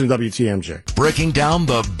conversation. You're listening to WTMJ. Breaking down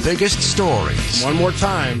the biggest stories. One more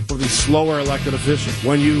time for the slower elected officials.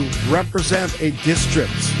 When you represent a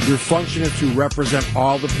district, your function is to represent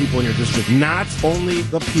all the people in your district, not only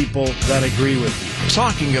the people that agree with you.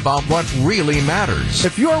 Talking about what really matters.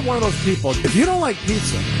 If you're one of those people, if you don't like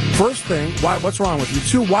pizza, first thing, what's wrong with you?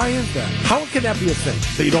 Two, why is that? How can that be a thing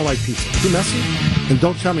that you don't like pizza? Too messy? And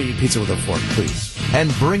don't tell me you eat pizza with a fork, please. And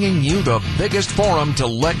bringing you the biggest forum to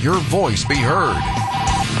let your voice be heard.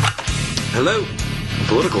 Hello.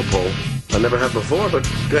 Political poll. I never have before, but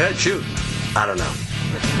go ahead, shoot. I don't know.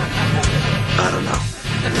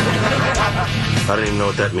 I don't even know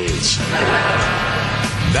what that means.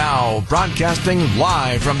 Now, broadcasting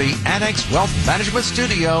live from the Annex Wealth Management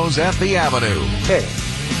Studios at The Avenue. Okay.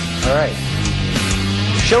 All right.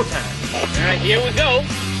 Showtime. All right, here we go.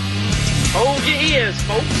 Hold your ears,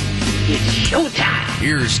 folks. It's showtime.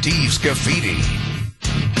 Here's Steve Scaffidi.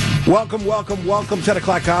 Welcome. 10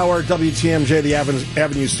 o'clock hour, WTMJ, the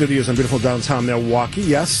Avenue Studios in beautiful downtown Milwaukee.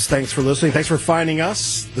 Yes, thanks for listening. Thanks for finding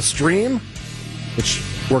us, the stream, which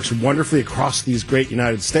works wonderfully across these great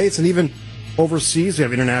United States and even overseas. We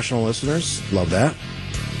have international listeners. Love that.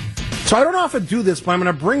 So I don't often do this, but I'm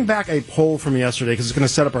going to bring back a poll from yesterday because it's going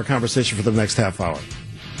to set up our conversation for the next half hour.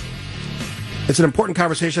 It's an important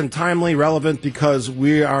conversation, timely, relevant, because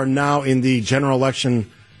we are now in the general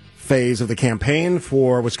election phase of the campaign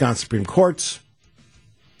for Wisconsin Supreme Court.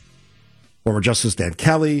 Former Justice Dan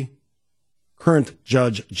Kelly, current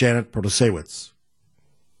Judge Janet Protasiewicz.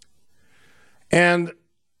 And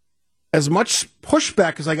as much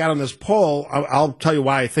pushback as I got on this poll, I'll tell you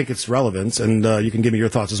why I think it's relevant, and you can give me your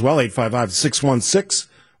thoughts as well.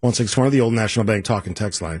 855-616-1620, the old National Bank talk and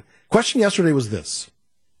text line. Question yesterday was this.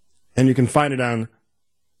 And you can find it on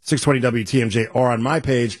 620 WTMJ or on my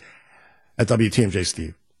page at WTMJ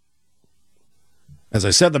Steve. As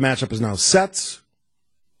I said, the matchup is now set.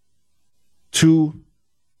 Two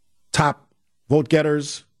top vote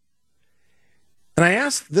getters. And I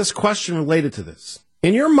asked this question related to this.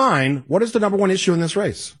 In your mind, what is the number one issue in this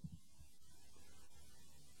race?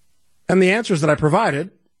 And the answers that I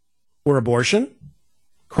provided were abortion,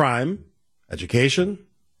 crime, education.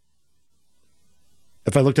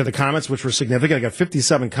 If I looked at the comments, which were significant, I got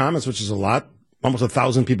 57 comments, which is a lot. Almost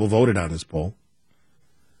 1,000 people voted on this poll.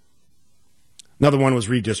 Another one was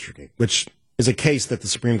redistricting, which is a case that the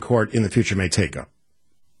Supreme Court in the future may take up.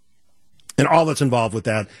 And all that's involved with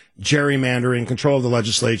that, gerrymandering, control of the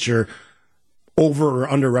legislature, over or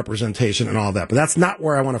under representation and all that. But that's not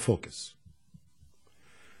where I want to focus.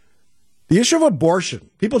 The issue of abortion.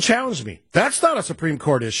 People challenge me. That's not a Supreme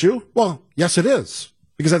Court issue. Well, yes, it is.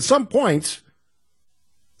 Because at some point,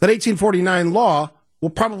 that 1849 law will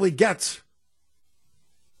probably get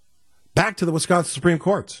back to the Wisconsin Supreme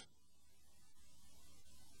Court.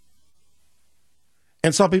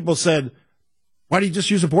 And some people said, why do you just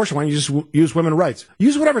use abortion? Why don't you just use women's rights?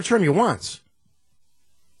 Use whatever term you want.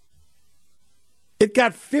 It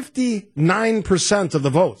got 59% of the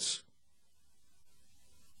votes.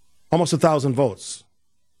 Almost 1,000 votes.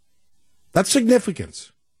 That's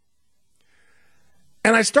significant.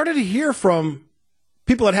 And I started to hear from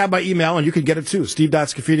people that have my email, and you can get it too,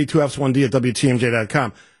 steve.scaffidi, 2Fs1D at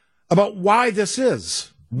WTMJ.com, about why this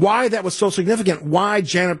is, why that was so significant, why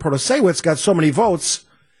Janet Protasiewicz got so many votes,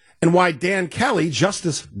 and why Dan Kelly,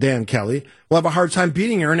 Justice Dan Kelly, will have a hard time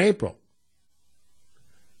beating her in April.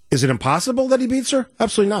 Is it impossible that he beats her?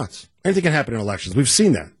 Absolutely not. Anything can happen in elections. We've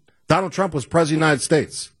seen that. Donald Trump was president of the United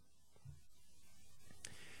States.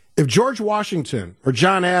 If George Washington or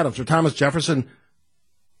John Adams or Thomas Jefferson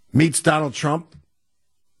meets Donald Trump,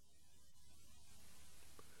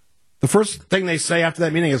 the first thing they say after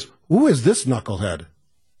that meeting is, who is this knucklehead?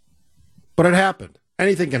 But it happened.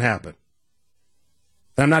 Anything can happen.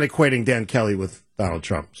 And I'm not equating Dan Kelly with Donald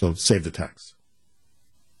Trump, so save the text.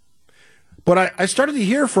 But I started to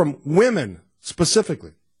hear from women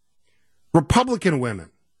specifically, Republican women,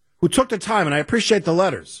 who took the time, and I appreciate the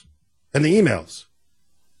letters and the emails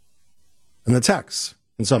and the texts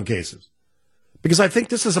in some cases, because I think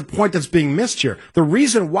this is a point that's being missed here. The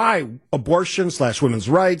reason why abortion / women's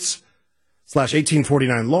rights /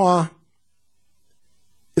 1849 law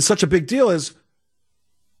is such a big deal is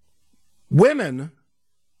women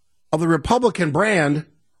of the Republican brand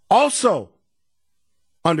also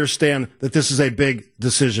understand that this is a big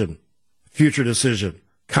decision, future decision,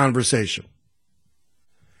 conversation.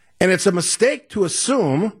 And it's a mistake to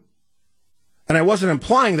assume, and I wasn't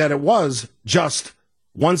implying that it was just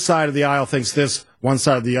one side of the aisle thinks this, one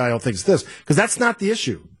side of the aisle thinks this, because that's not the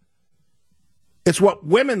issue. It's what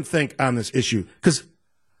women think on this issue, because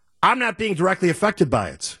I'm not being directly affected by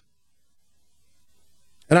it.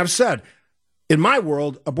 And I've said, in my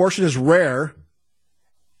world, abortion is rare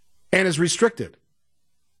and is restricted.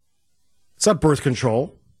 It's not birth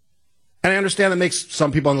control. And I understand that makes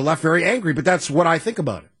some people on the left very angry, but that's what I think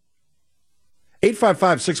about it.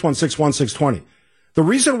 855-616-1620. The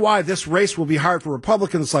reason why this race will be hard for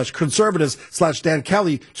Republicans / conservatives / Dan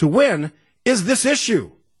Kelly to win is this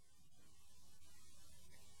issue.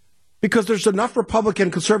 Because there's enough Republican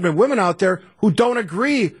conservative women out there who don't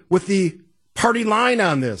agree with the party line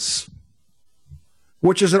on this,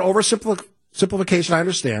 which is an oversimplification, I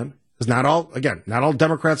understand. Because not all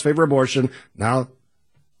Democrats favor abortion. Now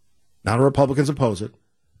Republicans oppose it.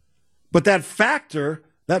 But that factor,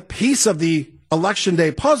 that piece of the Election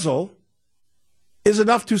Day puzzle, is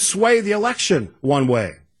enough to sway the election one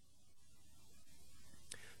way.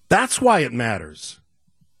 That's why it matters.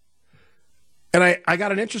 And I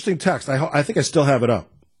got an interesting text. I think I still have it up.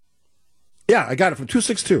 Yeah, I got it from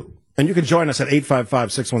 262. And you can join us at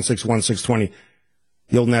 855-616-1620,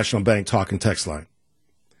 the Old National Bank talk and text line.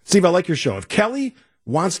 Steve, I like your show. If Kelly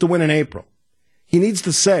wants to win in April, he needs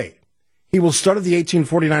to say he will study the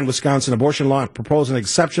 1849 Wisconsin abortion law and propose an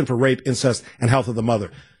exception for rape, incest, and health of the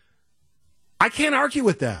mother. I can't argue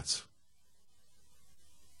with that.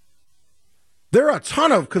 There are a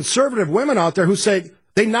ton of conservative women out there who say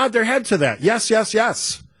they nod their head to that. Yes, yes,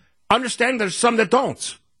 yes. Understand there's some that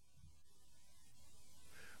don't.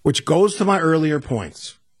 Which goes to my earlier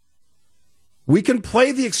points. We can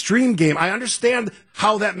play the extreme game. I understand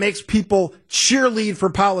how that makes people cheerlead for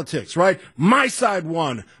politics, right? My side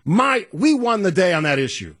won. We won the day on that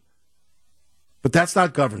issue. But that's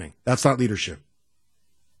not governing. That's not leadership.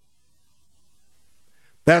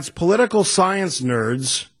 That's political science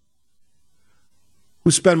nerds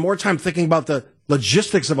who spend more time thinking about the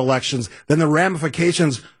logistics of elections than the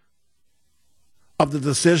ramifications of the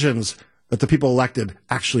decisions that the people elected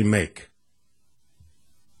actually make.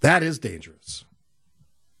 That is dangerous.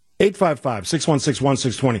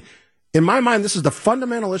 855-616-1620. In my mind, this is the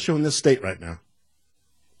fundamental issue in this state right now.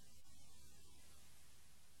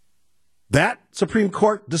 That Supreme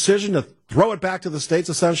Court decision to throw it back to the states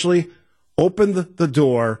essentially opened the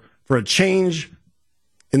door for a change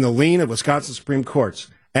in the lean of Wisconsin Supreme Courts.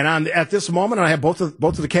 And at this moment, and I have both of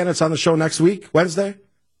the candidates on the show next week, Wednesday,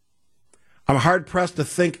 I'm hard-pressed to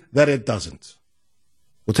think that it doesn't.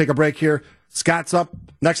 We'll take a break here. Scott's up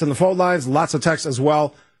next on the phone lines. Lots of texts as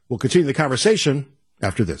well. We'll continue the conversation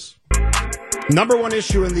after this. Number one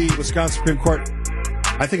issue in the Wisconsin Supreme Court,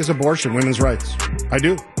 I think, is abortion, women's rights. I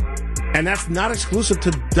do. And that's not exclusive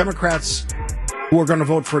to Democrats who are going to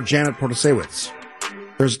vote for Janet Protasiewicz.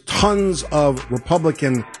 There's tons of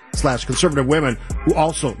Republican / conservative women who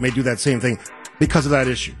also may do that same thing because of that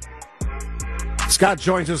issue. Scott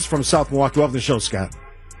joins us from South Milwaukee. Welcome to the show, Scott.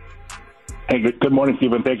 Hey, good morning,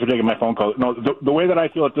 Stephen. Thanks for taking my phone call. No, the way that I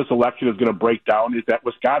feel that this election is going to break down is that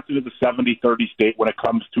Wisconsin is a 70-30 state when it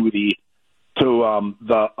comes to the views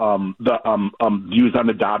on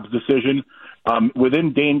the Dobbs decision.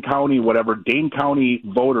 Within Dane County, Dane County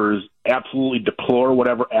voters absolutely deplore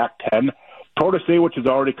Act 10. Protasiewicz has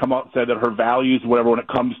already come out and said that her values, when it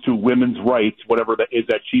comes to women's rights, that is,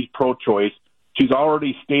 that she's pro-choice. She's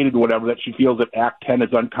already stated that she feels that Act 10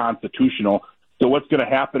 is unconstitutional. So what's going to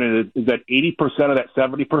happen is that 80% of that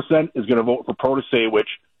 70% is going to vote for Protasiewicz.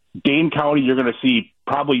 Dane County, you're going to see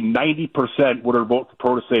probably 90% would vote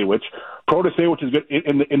for Protasiewicz. Protasiewicz is good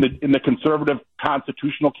in the conservative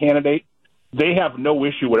constitutional candidate. They have no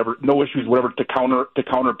issues, to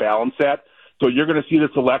counterbalance that. So you're going to see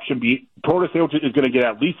this election be Protasiewicz is going to get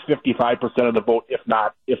at least 55% of the vote, if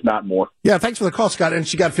not more. Yeah, thanks for the call, Scott. And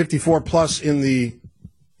she got 54 plus in the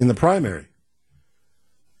primary.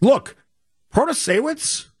 Look,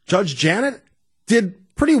 Protasiewicz, Judge Janet,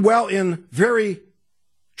 did pretty well in very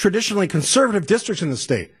traditionally conservative districts in the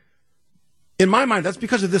state. In my mind, that's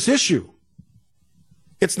because of this issue.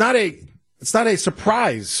 It's not a It's not a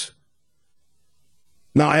surprise.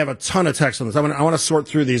 Now, I have a ton of texts on this. I want to sort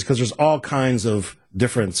through these because there's all kinds of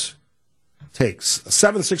different takes.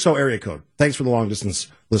 760 area code. Thanks for the long distance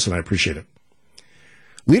listen. I appreciate it.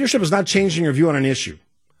 Leadership is not changing your view on an issue.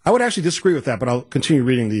 I would actually disagree with that, but I'll continue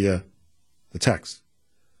reading the text.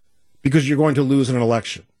 Because you're going to lose in an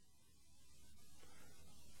election.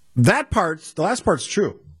 The last part's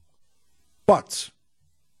true. But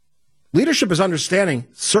leadership is understanding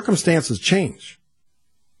circumstances change.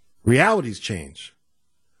 Realities change.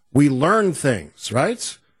 We learn things,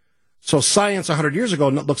 right? So science 100 years ago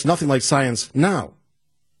looks nothing like science now.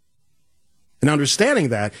 And understanding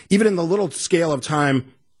that, even in the little scale of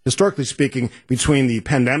time, historically speaking, between the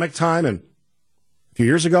pandemic time and a few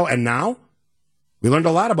years ago and now, we learned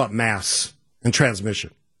a lot about mass and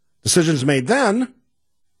transmission. Decisions made then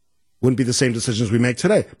wouldn't be the same decisions we make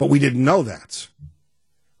today. But we didn't know that,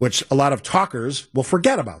 which a lot of talkers will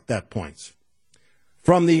forget about that point.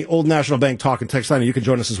 From the Old National Bank talk and text line, you can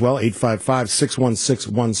join us as well,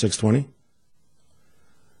 855-616-1620.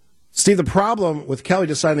 Steve, the problem with Kelly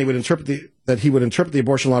deciding that he would interpret the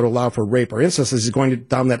abortion law to allow for rape or incest is he's going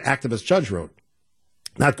down that activist judge road.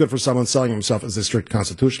 Not good for someone selling himself as a strict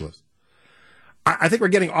constitutionalist. I think we're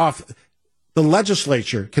getting off. The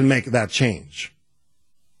legislature can make that change.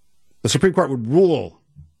 The Supreme Court would rule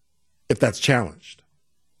if that's challenged.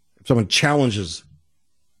 If someone challenges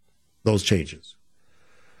those changes.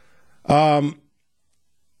 This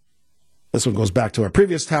one goes back to our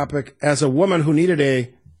previous topic. As a woman who needed I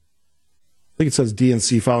think it says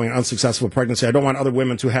DNC following an unsuccessful pregnancy, I don't want other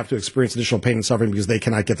women to have to experience additional pain and suffering because they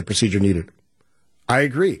cannot get the procedure needed. I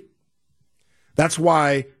agree. That's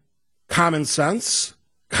why common sense,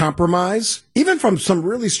 compromise, even from some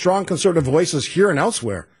really strong conservative voices here and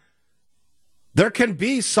elsewhere, there can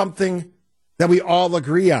be something that we all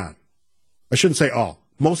agree on. I shouldn't say all.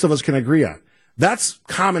 Most of us can agree on. That's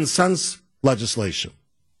common sense legislation.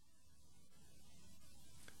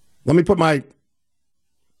 Let me put my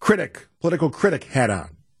political critic hat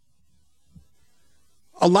on.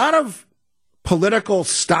 A lot of political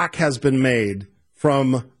stock has been made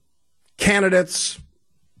from candidates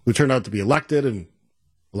who turned out to be elected and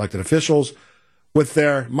elected officials with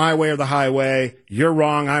their my way or the highway, you're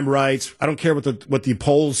wrong, I'm right, I don't care what the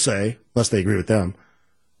polls say, unless they agree with them.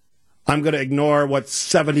 I'm going to ignore what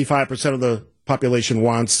 75% of the population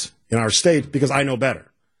wants in our state because I know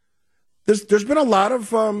better. There's been a lot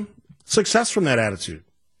of success from that attitude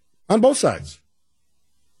on both sides,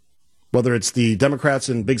 whether it's the Democrats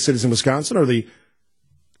in big cities in Wisconsin or the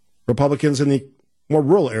Republicans in the more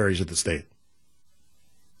rural areas of the state.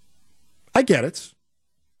 I get it.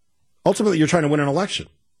 Ultimately, you're trying to win an election.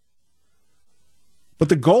 But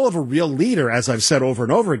the goal of a real leader, as I've said over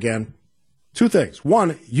and over again, two things.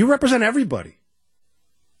 One, you represent everybody.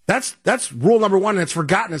 That's rule number one, and it's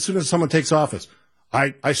forgotten as soon as someone takes office.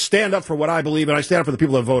 I stand up for what I believe, and I stand up for the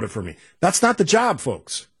people that voted for me. That's not the job,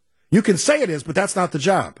 folks. You can say it is, but that's not the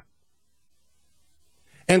job.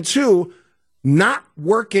 And two, not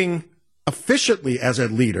working efficiently as a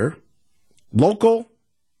leader, local,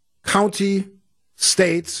 county,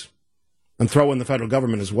 states, and throw in the federal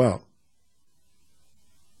government as well,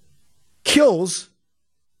 kills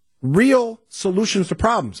real solutions to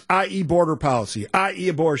problems, i.e. border policy, i.e.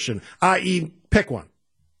 abortion, i.e. pick one.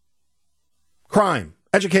 Crime,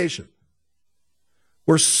 education.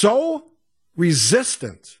 We're so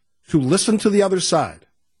resistant to listen to the other side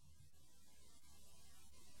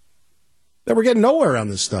that we're getting nowhere on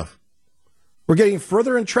this stuff. We're getting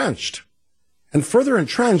further entrenched. And further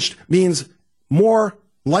entrenched means more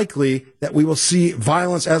likely that we will see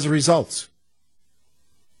violence as a result.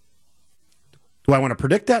 Do I want to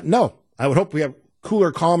predict that? No. I would hope we have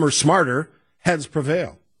cooler, calmer, smarter heads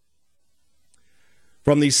prevail.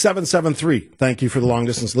 From the 773, thank you for the long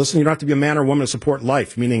distance listen. You don't have to be a man or woman to support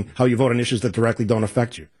life, meaning how you vote on issues that directly don't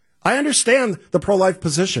affect you. I understand the pro-life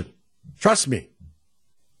position. Trust me.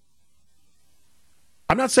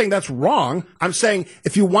 I'm not saying that's wrong. I'm saying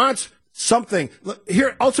if you want something,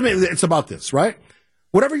 here, ultimately it's about this, right?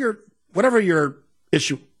 Whatever your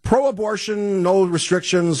issue, pro-abortion, no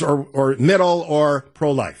restrictions, or middle, or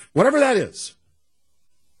pro-life, whatever that is,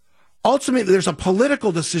 ultimately there's a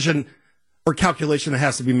political decision or calculation that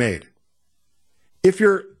has to be made. If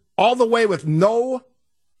you're all the way with no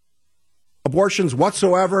abortions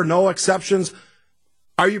whatsoever, no exceptions,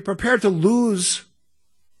 are you prepared to lose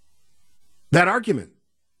that argument?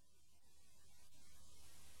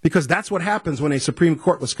 Because that's what happens when a Supreme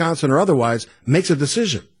Court, Wisconsin or otherwise, makes a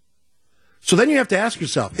decision. So then you have to ask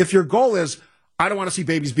yourself, if your goal is, I don't want to see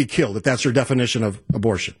babies be killed, if that's your definition of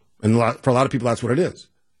abortion, and for a lot of people that's what it is,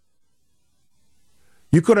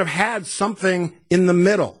 You could have had something in the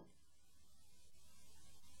middle.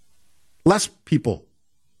 Less people,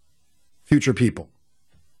 future people.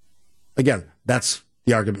 Again, that's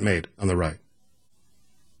the argument made on the right.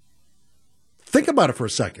 Think about it for a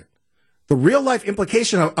second. The real life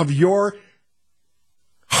implication of your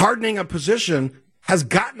hardening a position has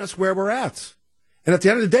gotten us where we're at. And at the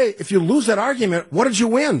end of the day, if you lose that argument, what did you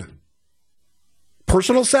win?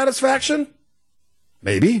 Personal satisfaction?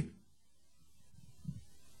 Maybe.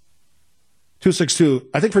 262,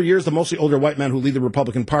 I think for years the mostly older white men who lead the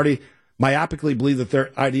Republican Party myopically believe that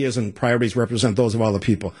their ideas and priorities represent those of all the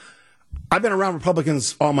people. I've been around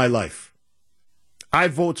Republicans all my life. I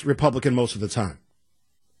vote Republican most of the time,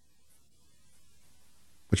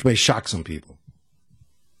 which may shock some people.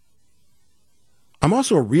 I'm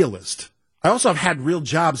also a realist. I also have had real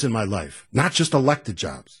jobs in my life, not just elected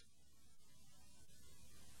jobs.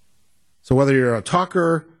 So whether you're a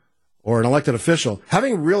talker or an elected official,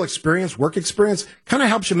 having real experience, work experience, kind of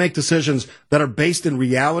helps you make decisions that are based in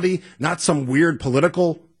reality, not some weird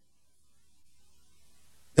political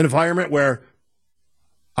environment where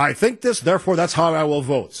I think this, therefore that's how I will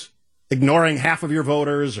vote, ignoring half of your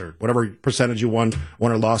voters or whatever percentage you won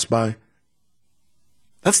or lost by.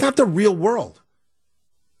 That's not the real world.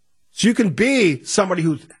 So you can be somebody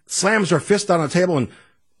who slams their fist on a table and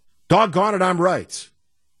doggone it, I'm right.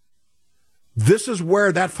 This is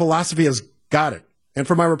where that philosophy has got it. And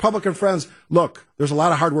for my Republican friends, look, there's a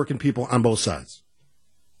lot of hardworking people on both sides.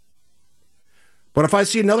 But if I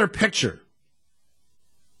see another picture,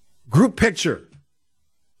 group picture,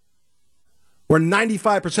 where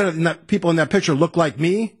 95% of the people in that picture look like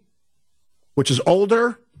me, which is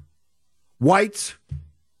older, white,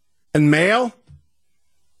 and male,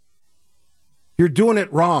 you're doing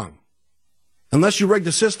it wrong. Unless you rig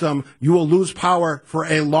the system, you will lose power for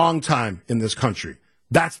a long time in this country.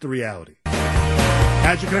 That's the reality.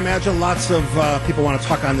 As you can imagine, lots of people want to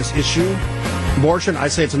talk on this issue. Abortion, I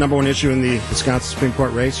say it's the number one issue in the Wisconsin Supreme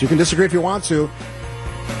Court race. You can disagree if you want to,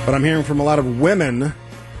 but I'm hearing from a lot of women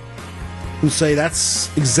who say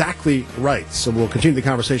that's exactly right. So we'll continue the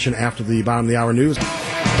conversation after the bottom of the hour news.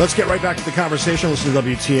 Let's get right back to the conversation. Listen to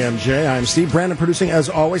WTMJ. I'm Steve Brandon producing. As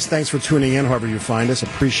always, thanks for tuning in, however you find us.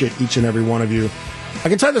 Appreciate each and every one of you. I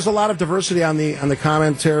can tell you there's a lot of diversity on the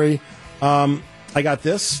commentary. I got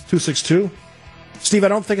this, 262. Steve, I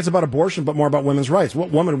don't think it's about abortion, but more about women's rights. What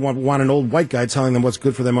woman would want an old white guy telling them what's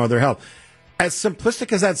good for them or their health? As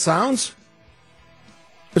simplistic as that sounds,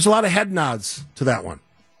 there's a lot of head nods to that one.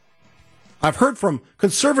 I've heard from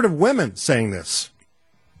conservative women saying this.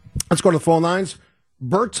 Let's go to the phone lines.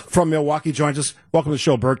 Bert from Milwaukee joins us. Welcome to the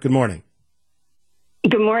show, Bert. Good morning.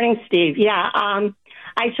 Good morning, Steve. Yeah,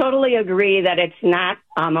 I totally agree that it's not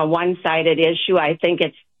a one-sided issue. I think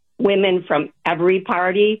it's women from every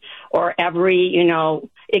party or every,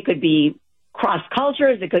 it could be cross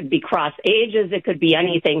cultures, it could be cross ages, it could be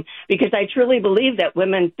anything, because I truly believe that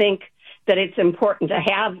women think that it's important to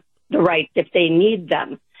have the rights if they need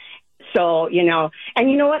them. So,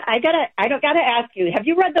 and you know what? I gotta ask you, have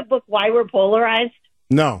you read the book Why We're Polarized?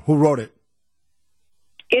 No. Who wrote it?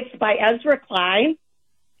 It's by Ezra Klein.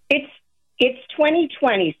 It's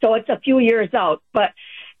 2020, so it's a few years out, but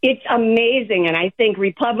it's amazing. And I think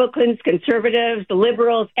Republicans, conservatives, the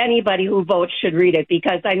liberals, anybody who votes should read it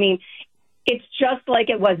because, it's just like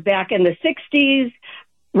it was back in the 60s.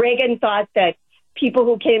 Reagan thought that people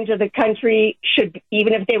who came to the country should,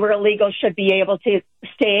 even if they were illegal, should be able to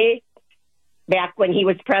stay back when he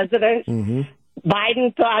was president. Mm-hmm.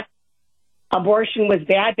 Biden thought abortion was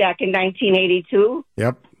bad back in 1982.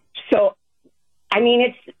 Yep. So,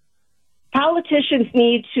 it's politicians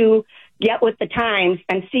need to get with the times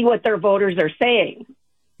and see what their voters are saying.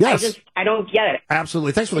 Yes. I don't get it.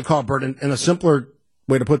 Absolutely. Thanks for the call, Bert. And a simpler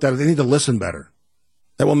way to put that is they need to listen better.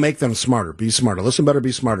 That will make them smarter. Be smarter. Listen better,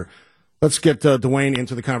 be smarter. Let's get Dwayne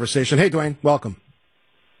into the conversation. Hey, Dwayne, welcome.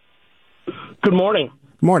 Good morning.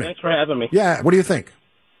 Morning. Thanks for having me. Yeah, what do you think?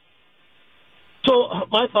 So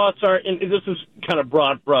my thoughts are, and this is kind of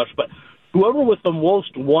broad brush, but whoever with the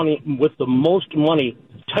most money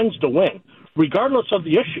tends to win, regardless of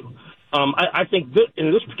the issue. I think that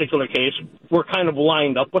in this particular case, we're kind of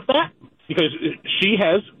lined up with that because she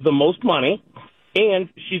has the most money, and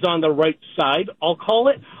she's on the right side, I'll call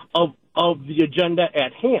it, of the agenda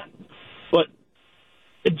at hand. But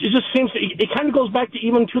it just seems it kind of goes back to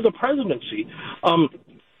even to the presidency.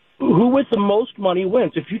 Who with the most money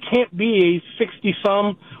wins. If you can't be a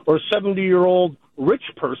 60-some or 70-year-old rich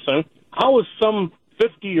person, how is some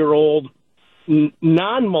 50-year-old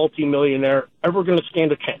non-multimillionaire ever going to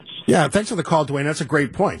stand a chance? Yeah, thanks for the call, Dwayne. That's a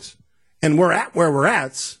great point. And we're at where we're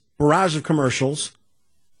at, barrage of commercials,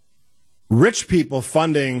 rich people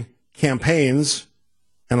funding campaigns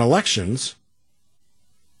and elections,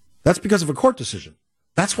 that's because of a court decision.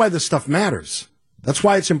 That's why this stuff matters. That's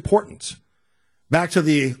why it's important. Back to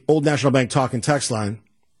the old National Bank talk and text line.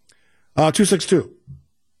 262.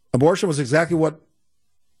 Abortion was exactly what,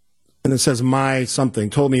 and it says my something,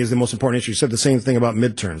 told me is the most important issue. You said the same thing about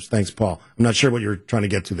midterms. Thanks, Paul. I'm not sure what you're trying to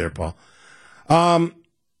get to there, Paul.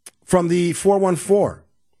 From the 414.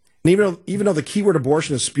 And even though the keyword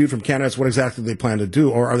abortion is spewed from candidates, what exactly do they plan to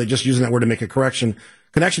do? Or are they just using that word to make a connection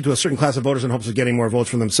to a certain class of voters in hopes of getting more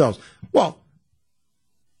votes for themselves? Well,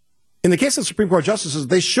 in the case of Supreme Court justices,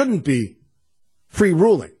 they shouldn't be free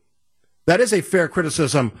ruling. That is a fair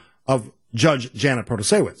criticism of Judge Janet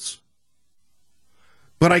Protasewicz.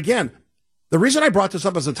 But again, the reason I brought this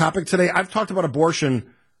up as a topic today, I've talked about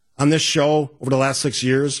abortion on this show over the last 6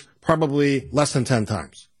 years, probably less than 10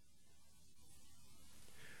 times.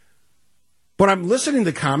 But I'm listening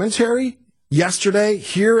to commentary yesterday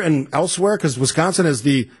here and elsewhere because Wisconsin is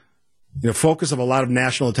the focus of a lot of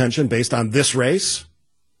national attention based on this race.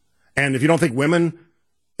 And if you don't think women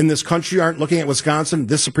in this country aren't looking at Wisconsin,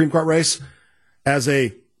 this Supreme Court race, as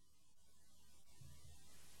a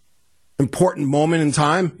important moment in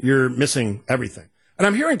time, you're missing everything. And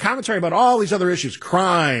I'm hearing commentary about all these other issues,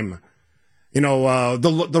 crime,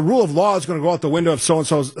 the rule of law is going to go out the window if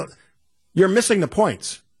so-and-so's. You're missing the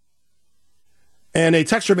point. And a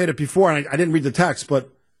texter made it before, and I didn't read the text, but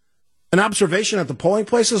an observation at the polling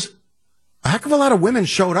places, a heck of a lot of women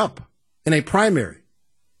showed up in a primary.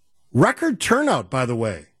 Record turnout, by the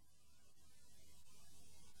way.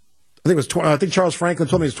 I think Charles Franklin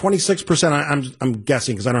told me it was 26%. I'm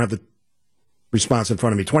guessing because I don't have the response in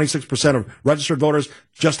front of me. 26% of registered voters,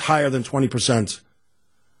 just higher than 20%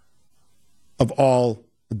 of all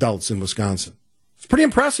adults in Wisconsin. It's pretty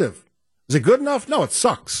impressive. Is it good enough? No, it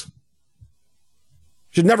sucks.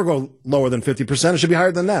 Should never go lower than 50%. It should be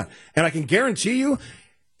higher than that. And I can guarantee you,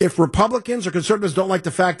 if Republicans or conservatives don't like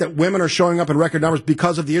the fact that women are showing up in record numbers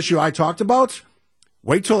because of the issue I talked about,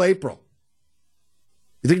 wait till April.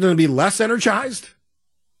 You think they're going to be less energized?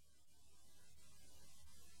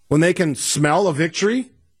 When they can smell a victory?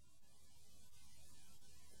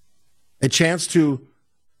 A chance to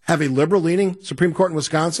have a liberal-leaning Supreme Court in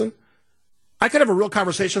Wisconsin? I could have a real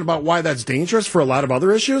conversation about why that's dangerous for a lot of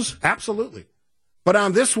other issues. Absolutely. But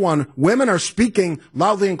on this one, women are speaking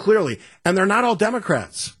loudly and clearly, and they're not all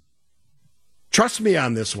Democrats. Trust me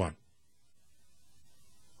on this one.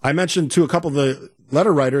 I mentioned to a couple of the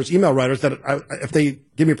email writers, that if they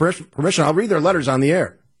give me permission, I'll read their letters on the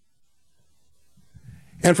air.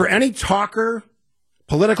 And for any talker,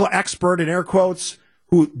 political expert in air quotes,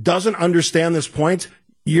 who doesn't understand this point,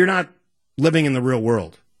 you're not living in the real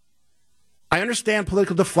world. I understand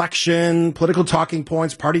political deflection, political talking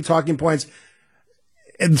points, party talking points,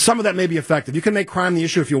 and some of that may be effective. You can make crime the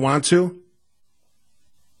issue if you want to.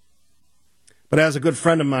 But as a good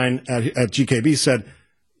friend of mine at GKB said,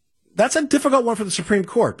 that's a difficult one for the Supreme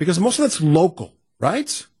Court because most of it's local,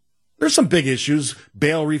 right? There's some big issues,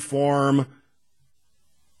 bail reform,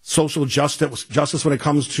 social justice when it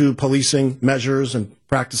comes to policing measures and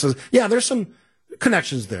practices. Yeah, there's some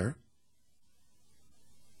connections there.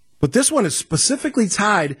 But this one is specifically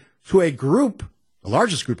tied to a group, the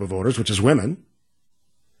largest group of voters, which is women,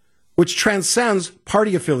 which transcends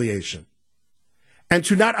party affiliation. And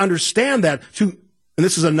to not understand that, and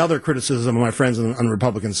this is another criticism of my friends on the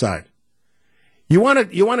Republican side. You want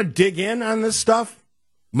to dig in on this stuff?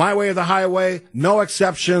 My way or the highway, no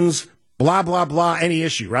exceptions, blah, blah, blah, any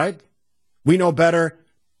issue, right? We know better.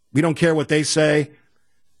 We don't care what they say.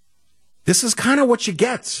 This is kind of what you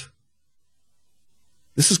get.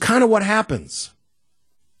 This is kind of what happens.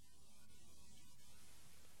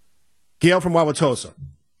 Gail from Wauwatosa.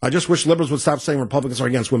 I just wish liberals would stop saying Republicans are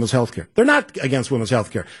against women's health care. They're not against women's health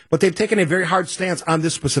care, but they've taken a very hard stance on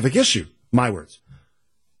this specific issue. My words.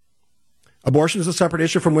 Abortion is a separate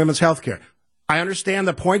issue from women's health care. I understand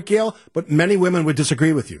the point, Gail, but many women would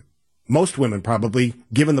disagree with you. Most women probably,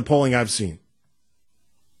 given the polling I've seen.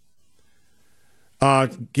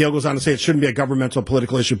 Gail goes on to say it shouldn't be a governmental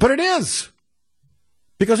political issue, but it is,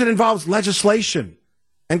 because it involves legislation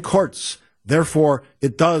and courts. Therefore,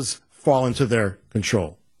 it does fall into their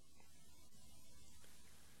control.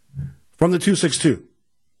 From the 262,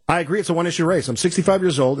 I agree it's a one-issue race. I'm 65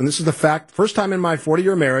 years old, and this is the fact, first time in my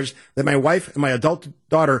 40-year marriage, that my wife and my adult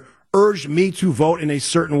daughter urged me to vote in a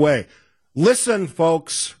certain way. Listen,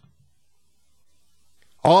 folks.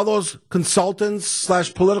 All those consultants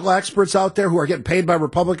 / political experts out there who are getting paid by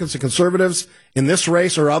Republicans and conservatives in this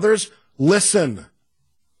race or others, listen.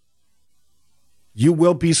 You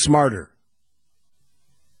will be smarter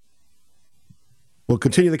We'll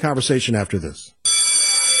continue the conversation after this. Good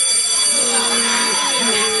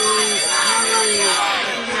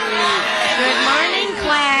morning,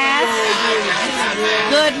 class.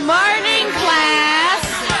 Good morning, class.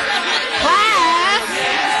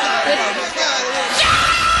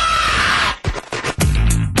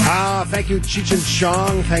 Thank you, Cheech and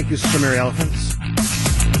Chong. Thank you, Sister Mary Elephants.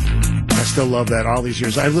 I still love that all these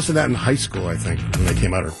years. I listened to that in high school, I think, when they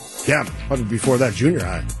came out. Yeah, probably before that, junior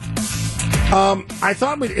high. I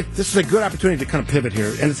thought this is a good opportunity to kind of pivot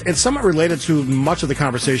here, and it's somewhat related to much of the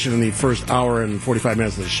conversation in the first hour and 45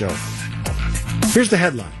 minutes of the show. Here's the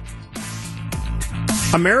headline.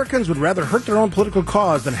 Americans would rather hurt their own political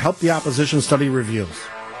cause than help the opposition, study reveals.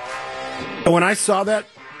 And when I saw that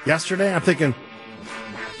yesterday, I'm thinking,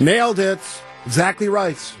 nailed it. Exactly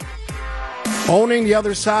right. Owning the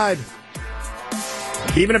other side,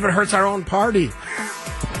 even if it hurts our own party.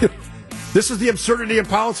 This is the absurdity of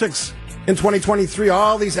politics in 2023.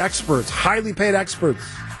 All these experts, highly paid experts,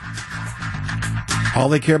 all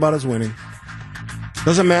they care about is winning.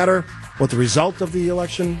 Doesn't matter what the result of the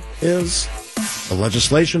election is, the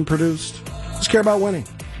legislation produced. Just care about winning.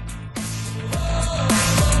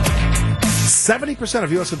 70%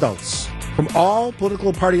 of U.S. adults from all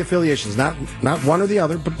political party affiliations, not one or the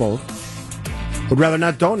other, but both, would rather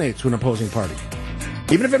not donate to an opposing party,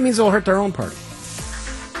 even if it means it will hurt their own party.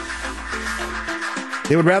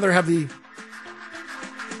 They would rather have the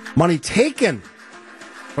money taken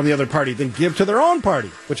from the other party than give to their own party,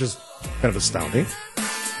 which is kind of astounding.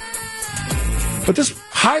 But this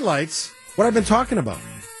highlights what I've been talking about.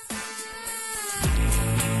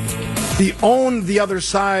 The own the other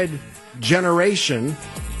side generation,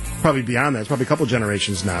 probably beyond that, it's probably a couple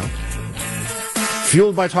generations now,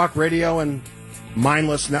 fueled by talk radio and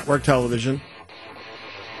mindless network television,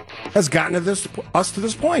 has gotten us to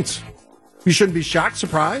this point. You shouldn't be shocked,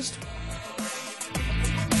 surprised.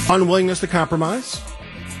 Unwillingness to compromise.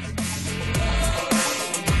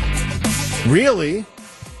 Really,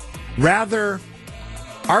 rather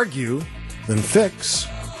argue than fix.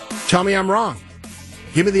 Tell me I'm wrong.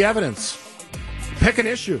 Give me the evidence. Pick an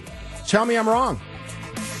issue. Tell me I'm wrong.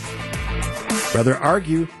 Rather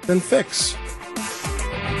argue than fix.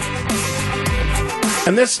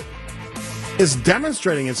 And this is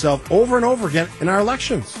demonstrating itself over and over again in our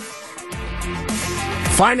elections.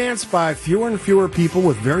 Financed by fewer and fewer people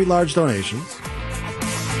with very large donations.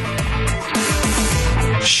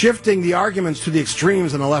 Shifting the arguments to the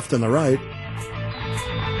extremes on the left and the right.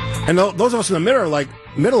 And those of us in the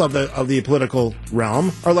middle of the political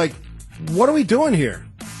realm are like, what are we doing here?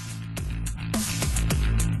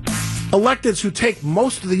 Electeds who take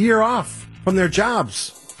most of the year off from their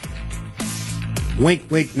jobs.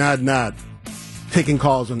 Wink, wink, nod, nod. Taking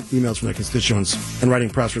calls and emails from their constituents and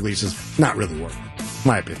writing press releases. Not really working, in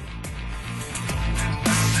my opinion.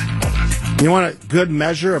 You want a good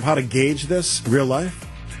measure of how to gauge this in real life?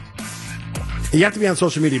 You have to be on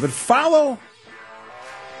social media, but follow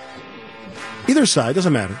either side,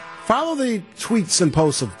 doesn't matter. Follow the tweets and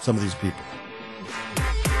posts of some of these people.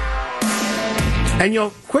 And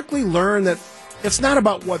you'll quickly learn that it's not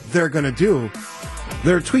about what they're going to do.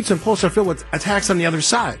 Their tweets and posts are filled with attacks on the other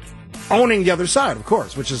side. Owning the other side, of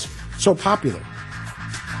course, which is so popular.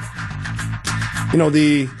 You know,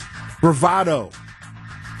 the bravado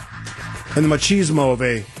and the machismo of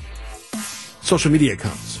a social media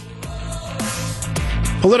accounts.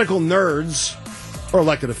 Political nerds, or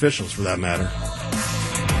elected officials for that matter.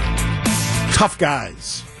 Tough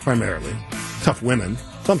guys, primarily. Tough women,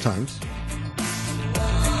 sometimes.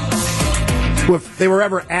 Who, if they were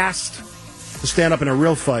ever asked to stand up in a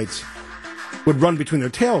real fight, would run between their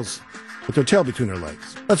tails, with their tail between their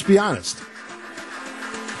legs. Let's be honest.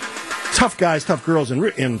 Tough guys, tough girls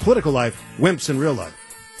in political life, wimps in real life.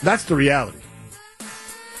 That's the reality.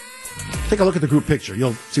 Take a look at the group picture.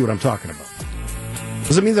 You'll see what I'm talking about.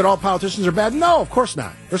 Does it mean that all politicians are bad? No, of course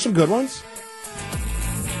not. There's some good ones.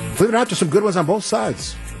 Believe it or not, there's some good ones on both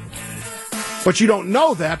sides. But you don't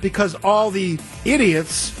know that because all the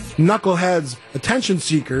idiots, knuckleheads, attention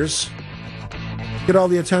seekers get all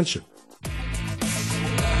the attention.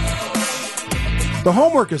 The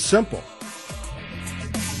homework is simple.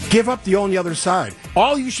 Give up the own the other side.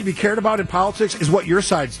 All you should be cared about in politics is what your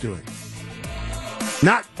side's doing.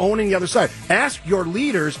 Not owning the other side. Ask your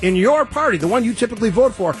leaders in your party, the one you typically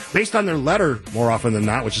vote for, based on their letter more often than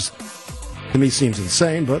not, which is, to me, seems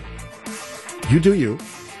insane, but you do you.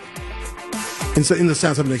 In the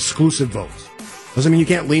sense of an exclusive vote. Doesn't mean you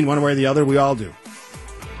can't lean one way or the other. We all do.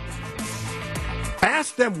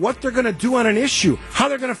 Ask them what they're going to do on an issue, how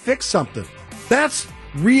they're going to fix something. That's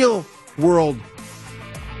real world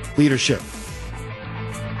leadership.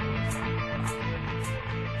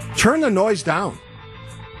 Turn the noise down.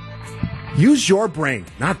 Use your brain,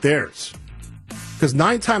 not theirs. Because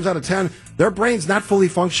 9 times out of 10, their brain's not fully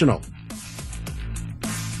functional.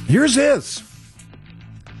 Yours is.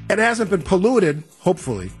 It hasn't been polluted,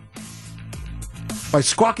 hopefully, by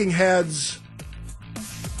squawking heads,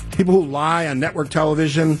 people who lie on network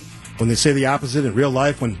television when they say the opposite in real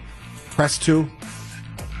life when pressed to.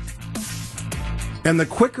 And the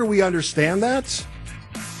quicker we understand that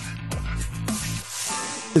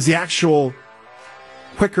is the actual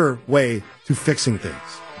quicker way to fixing things,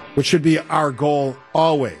 which should be our goal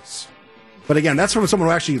always. But again, that's from someone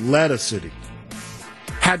who actually led a city,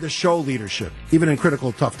 had to show leadership, even in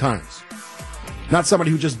critical, tough times. Not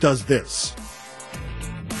somebody who just does this.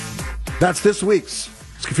 That's this week's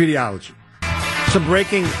Scaffidi-ology. Some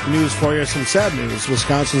breaking news for you, some sad news.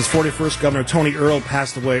 Wisconsin's 41st Governor Tony Earl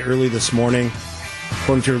passed away early this morning,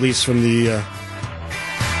 according to a release from the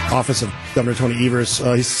office of Governor Tony Evers.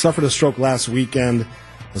 He suffered a stroke last weekend,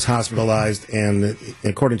 was hospitalized, and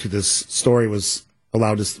according to this story, was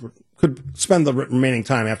allowed to could spend the remaining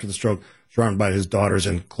time after the stroke surrounded by his daughters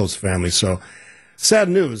and close family. So, sad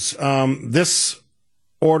news. This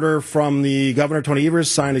order from the governor, Tony Evers,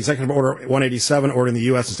 signed Executive Order 187, ordering the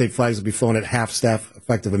U.S. and state flags to be flown at half staff,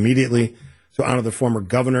 effective immediately, to honor the former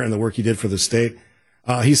governor and the work he did for the state.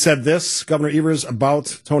 He said this, Governor Evers,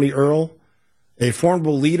 about Tony Earl: a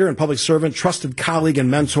formidable leader and public servant, trusted colleague and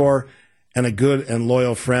mentor, and a good and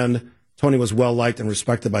loyal friend. Tony was well-liked and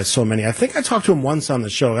respected by so many. I think I talked to him once on the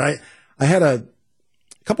show. I had a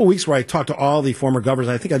couple weeks where I talked to all the former governors.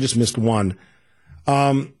 I think I just missed one.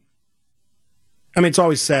 I mean, it's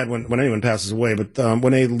always sad when anyone passes away, but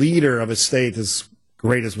when a leader of a state as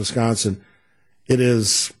great as Wisconsin, it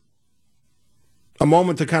is a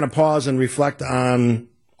moment to kind of pause and reflect on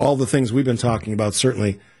all the things we've been talking about,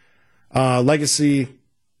 certainly. Legacy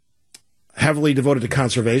heavily devoted to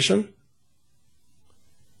conservation.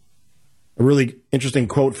 A really interesting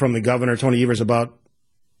quote from the governor, Tony Evers, about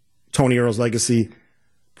Tony Earl's legacy: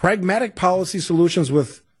 pragmatic policy solutions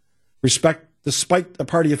with respect despite a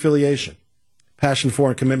party affiliation, passion for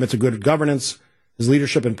and commitment to good governance, his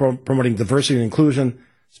leadership in promoting diversity and inclusion,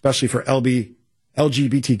 especially for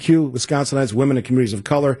LGBTQ Wisconsinites, women, and communities of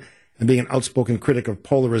color, and being an outspoken critic of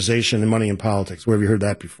polarization and money in politics. Where have you heard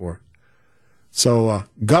that before? So,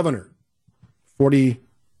 Governor, 41st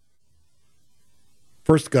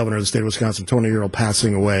governor of the state of Wisconsin, Tony Earl,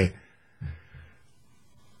 passing away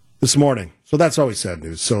this morning. So that's always sad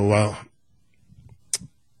news. So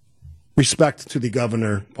respect to the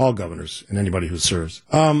governor, all governors, and anybody who serves.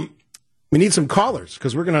 We need some callers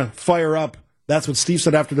because we're going to fire up. That's what Steve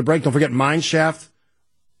said after the break. Don't forget Mine Shaft,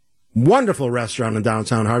 wonderful restaurant in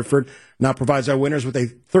downtown Hartford, now provides our winners with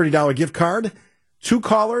a $30 gift card. 2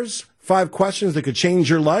 callers, 5 questions that could change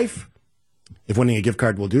your life. If winning a gift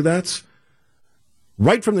card will do that.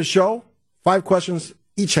 Right from the show, 5 questions.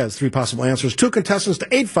 Each has 3 possible answers. 2 contestants to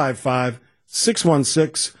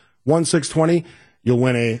 855-616-1620. You'll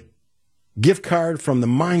win a gift card from the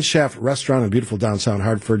Mine Shaft restaurant in beautiful downtown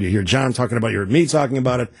Hartford. You hear John talking about it, you heard me talking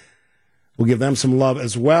about it. We'll give them some love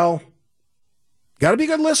as well. Got to be a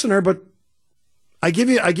good listener, but I give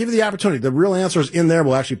you the opportunity. The real answer is in there.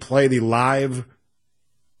 We'll actually play the live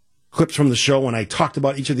clips from the show when I talked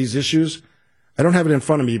about each of these issues. I don't have it in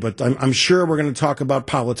front of me, but I'm sure we're going to talk about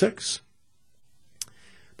politics.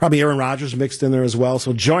 Probably Aaron Rodgers mixed in there as well.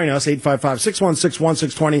 So join us,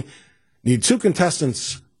 855-616-1620. Need 2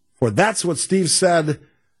 contestants for That's What Steve Said.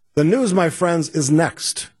 The news, my friends, is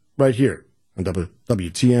next, right here on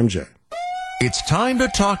WTMJ. It's time to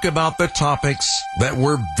talk about the topics that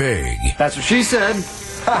were vague. That's what she said.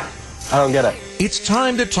 Ha! I don't get it. It's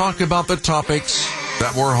time to talk about the topics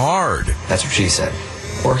that were hard. That's what she said.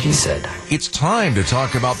 Or he said. It's time to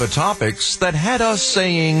talk about the topics that had us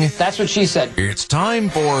saying... That's what she said. It's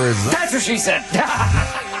time for... That's what she said.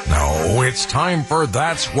 No, it's time for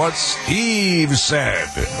That's What Steve Said.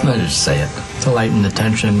 I just say it to lighten the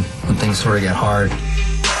tension when things sort of get hard.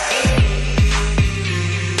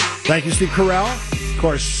 Thank you, Steve Carell. Of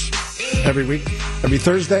course, every week, every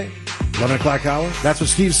Thursday, 11 o'clock hour. That's What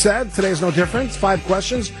Steve Said. Today is no different. 5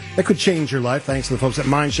 questions that could change your life. Thanks to the folks at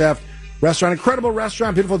Mine Shaft Restaurant. Incredible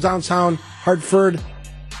restaurant, beautiful downtown Hartford.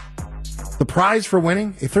 The prize for winning,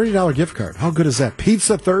 a $30 gift card. How good is that?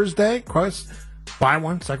 Pizza Thursday. Of course, buy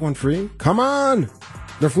one, second one free. Come on.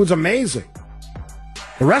 Their food's amazing.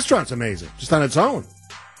 The restaurant's amazing, just on its own.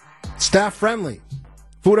 Staff friendly.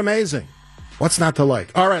 Food amazing. What's not to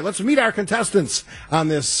like? All right, let's meet our contestants on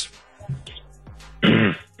this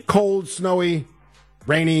cold, snowy,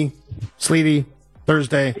 rainy, sleety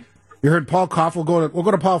Thursday. You heard Paul Koff. We'll go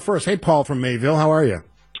to Paul first. Hey, Paul from Mayville. How are you?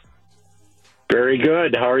 Very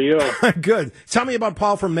good. How are you? Good. Tell me about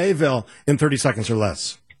Paul from Mayville in 30 seconds or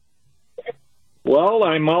less. Well,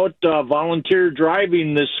 I'm out volunteer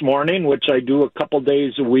driving this morning, which I do a couple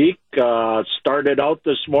days a week. Started out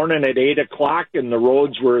this morning at 8 o'clock, and the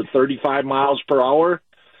roads were 35 miles per hour.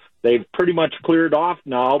 They've pretty much cleared off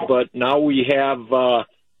now, but now we have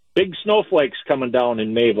big snowflakes coming down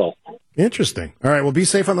in Mayville. Interesting. All right, well, be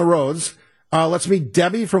safe on the roads. Let's meet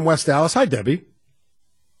Debbie from West Dallas. Hi, Debbie.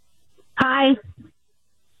 Hi.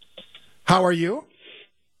 How are you?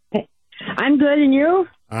 I'm good, and you?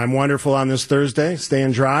 I'm wonderful on this Thursday,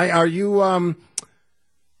 staying dry. Are you a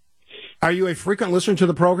frequent listener to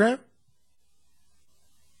the program?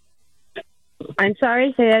 I'm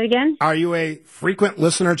sorry, say that again? Are you a frequent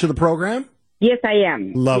listener to the program? Yes, I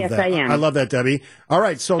am. Love yes, that. I am. I love that, Debbie. All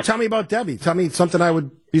right, so tell me about Debbie. Tell me something I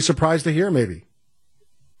would be surprised to hear, maybe.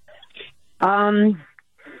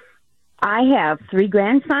 I have 3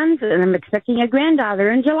 grandsons, and I'm expecting a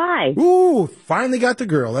granddaughter in July. Ooh, finally got the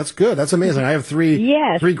girl. That's good. That's amazing. I have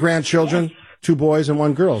 3 grandchildren, 2 boys and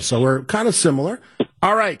 1 girl, so we're kind of similar.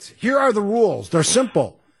 All right, here are the rules. They're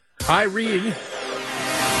simple. I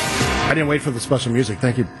didn't wait for the special music.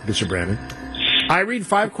 Thank you, Mr. Brandon. I read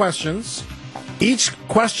 5 questions. Each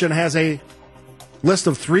question has a list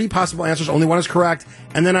of 3 possible answers. Only one is correct.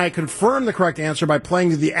 And then I confirm the correct answer by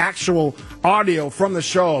playing the actual audio from the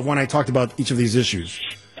show of when I talked about each of these issues.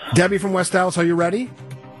 Debbie from West Dallas, are you ready?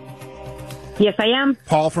 Yes, I am.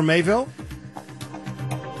 Paul from Mayville?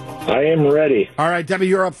 I am ready. All right, Debbie,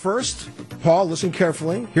 you're up first. Paul, listen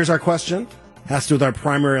carefully. Here's our question. Has to do with our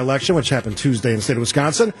primary election, which happened Tuesday in the state of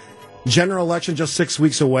Wisconsin. General election just 6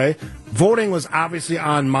 weeks away. Voting was obviously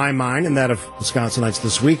on my mind and that of Wisconsinites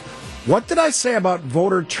this week. What did I say about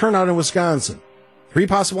voter turnout in Wisconsin? 3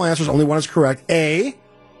 possible answers, only one is correct. A,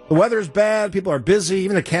 the weather is bad, people are busy,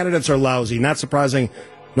 even the candidates are lousy. Not surprising,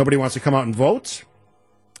 nobody wants to come out and vote.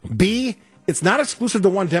 B, it's not exclusive to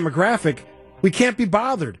one demographic. We can't be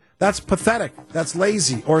bothered. That's pathetic. That's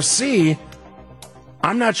lazy. Or C,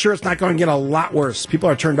 I'm not sure it's not going to get a lot worse. People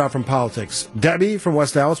are turned off from politics. Debbie from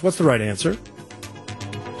West Dallas, what's the right answer?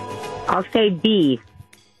 I'll say B.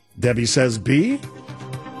 Debbie says B.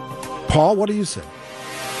 Paul, what do you say?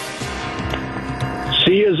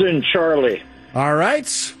 C is in Charlie. All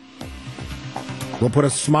right. We'll put a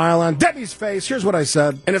smile on Debbie's face. Here's what I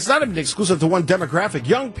said. And it's not even exclusive to one demographic.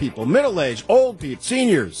 Young people, middle-aged, old people,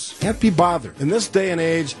 seniors. Can't be bothered. In this day and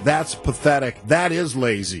age, that's pathetic. That is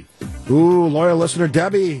lazy. Ooh, loyal listener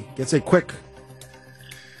Debbie gets a quick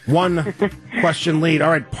 1-question lead.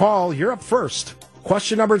 All right, Paul, you're up first.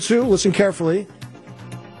 Question number 2. Listen carefully.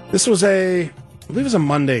 This was I believe it was a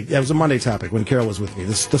Monday. Yeah, it was a Monday topic when Carol was with me.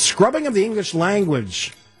 The scrubbing of the English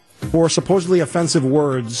language for supposedly offensive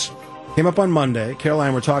words came up on Monday. Carol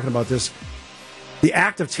and I were talking about this. The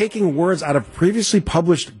act of taking words out of previously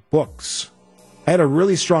published books. I had a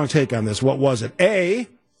really strong take on this. What was it? A,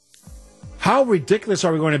 how ridiculous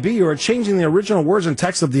are we going to be? You are changing the original words and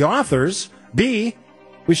text of the authors. B,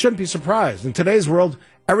 we shouldn't be surprised. In today's world,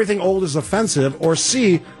 everything old is offensive. Or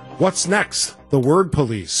C, what's next? The word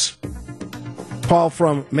police. Paul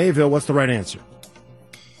from Mayville, what's the right answer?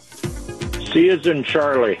 C is in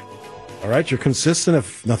Charlie. All right, you're consistent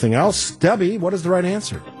if nothing else. Debbie, what is the right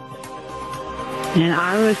answer? And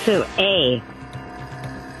I will say A.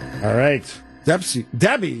 All right.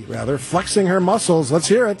 Debbie, flexing her muscles. Let's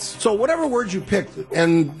hear it. So whatever word you picked,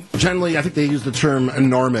 and generally I think they use the term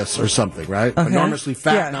enormous or something, right? Okay. Enormously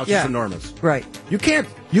fat, Yeah, now it's yeah. just enormous. Right. You can't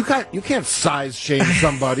size shame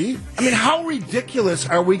somebody. I mean, how ridiculous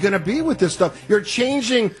are we going to be with this stuff? You're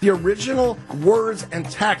changing the original words and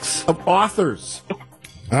texts of authors.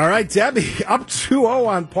 All right, Debbie, up 2-0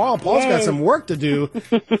 on Paul. Paul's got some work to do.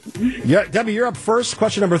 Yeah, Debbie, you're up first.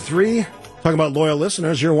 Question number 3. Talking about loyal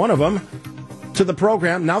listeners, you're one of them. To the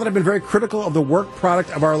program, now that I've been very critical of the work product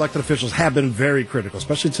of our elected officials, have been very critical,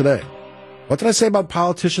 especially today. What did I say about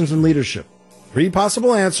politicians and leadership? 3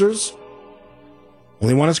 possible answers.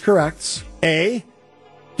 Only one is correct. A,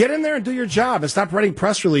 get in there and do your job and stop writing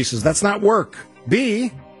press releases. That's not work.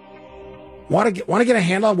 B, want to get a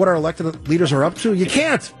handle on what our elected leaders are up to? You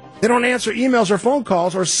can't. They don't answer emails or phone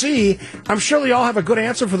calls. Or C, I'm sure they all have a good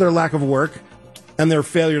answer for their lack of work and their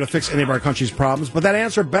failure to fix any of our country's problems, but that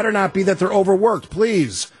answer better not be that they're overworked.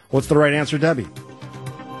 Please. What's the right answer, Debbie?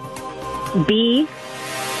 B.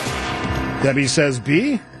 Debbie says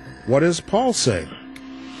B. What does Paul say?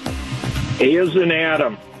 A is in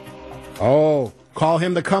Adam. Oh, Call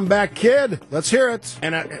him the comeback kid. Let's hear it.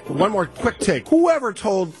 And one more quick take. Whoever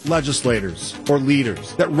told legislators or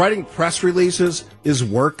leaders that writing press releases is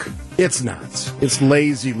work? It's not. It's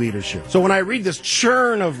lazy leadership. So when I read this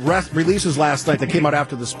churn of releases last night that came out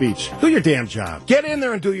after the speech, do your damn job. Get in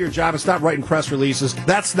there and do your job and stop writing press releases.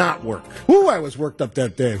 That's not work. Whew, I was worked up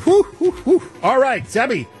that day. Whew, whew, whew. All right,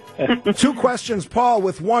 Debbie. 2 questions, Paul,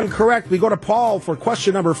 with 1 correct. We go to Paul for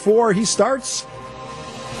question number 4. He starts.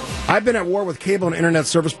 I've been at war with cable and internet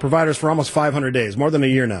service providers for almost 500 days, more than a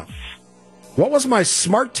year now. What was my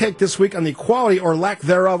smart take this week on the quality or lack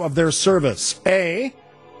thereof of their service? A,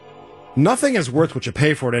 nothing is worth what you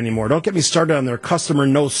pay for it anymore. Don't get me started on their customer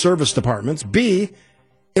no service departments. B,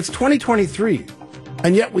 it's 2023,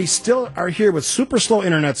 and yet we still are here with super slow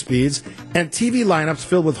internet speeds and TV lineups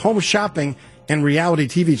filled with home shopping and reality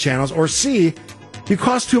TV channels. Or C, you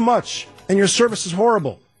cost too much and your service is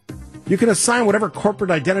horrible. You can assign whatever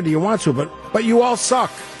corporate identity you want to, but you all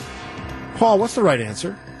suck. Paul, what's the right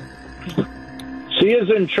answer? C is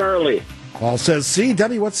in Charlie. Paul says C.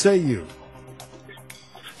 Debbie, what say you?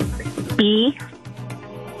 B.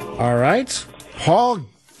 All right. Paul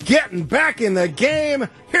getting back in the game.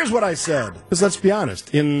 Here's what I said. Because let's be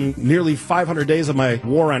honest, in nearly 500 days of my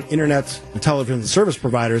war on internet and television service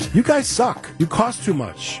providers, you guys suck. You cost too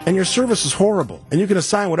much. And your service is horrible. And you can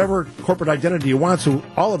assign whatever corporate identity you want to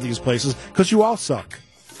all of these places because you all suck.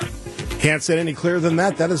 Can't say it any clearer than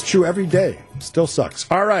that. That is true every day. Still sucks.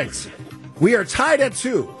 All right. We are tied at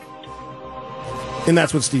 2. And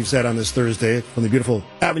that's what Steve said on this Thursday from the beautiful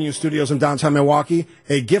Avenue Studios in downtown Milwaukee.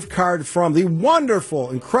 A gift card from the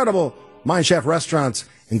wonderful, incredible Mine Chef restaurant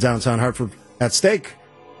in downtown Hartford at stake.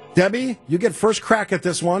 Debbie, you get first crack at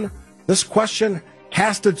this one. This question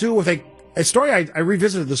has to do with a story I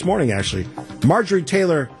revisited this morning, actually. Marjorie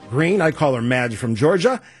Taylor Greene, I call her Madge from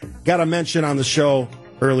Georgia, got a mention on the show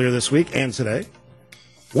earlier this week and today.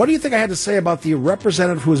 What do you think I had to say about the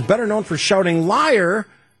representative who is better known for shouting liar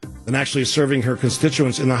than actually serving her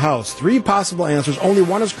constituents in the House? 3 possible answers. Only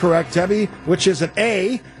one is correct. Debbie, which is an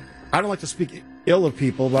A. I don't like to speak ill of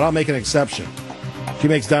people, but I'll make an exception. She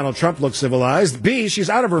makes Donald Trump look civilized. B, she's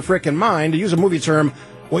out of her frickin' mind. To use a movie term,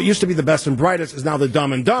 what used to be the best and brightest is now the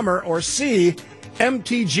dumb and dumber. Or C,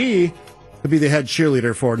 MTG could be the head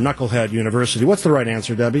cheerleader for Knucklehead University. What's the right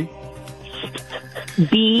answer, Debbie?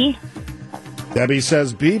 B. Debbie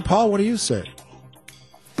says B. Paul, what do you say?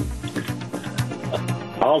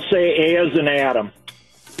 I'll say A as in Adam.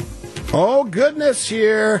 Oh, goodness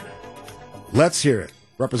here. Let's hear it.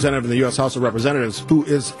 Representative in the U.S. House of Representatives who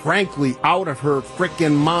is frankly out of her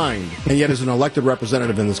frickin' mind and yet is an elected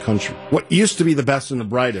representative in this country. What used to be the best and the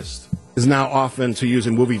brightest is now often, to use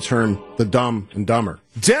a movie term, the dumb and dumber.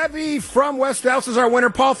 Debbie from West Dallas is our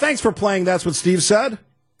winner. Paul, thanks for playing That's What Steve Said.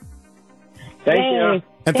 Thank you.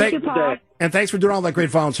 And Thank you, Paul. And thanks for doing all that great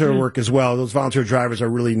volunteer work as well. Those volunteer drivers are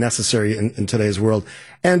really necessary in today's world.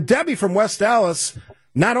 And Debbie from West Dallas,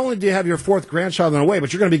 not only do you have your 4th grandchild on the way,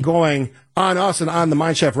 but you're going to be going on us and on the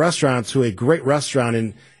Mine Chef restaurant to a great restaurant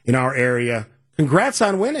in our area. Congrats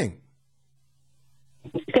on winning.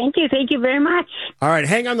 Thank you. Thank you very much. All right,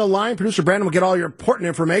 hang on the line. Producer Brandon will get all your important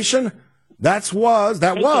information. That's what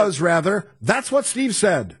Steve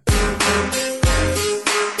said.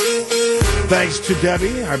 Thanks to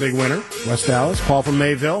Debbie, our big winner, West Dallas. Paul from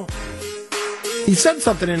Mayville. He said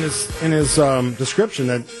something in his description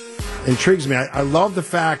that intrigues me. I love the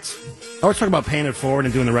fact, I always talk about paying it forward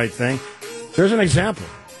and doing the right thing. There's an example.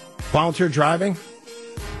 Volunteer driving.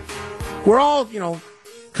 We're all,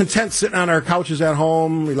 content sitting on our couches at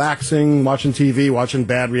home, relaxing, watching TV, watching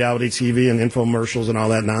bad reality TV and infomercials and all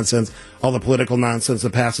that nonsense, all the political nonsense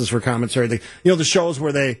that passes for commentary. The shows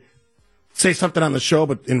where they say something on the show,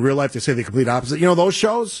 but in real life they say the complete opposite. Those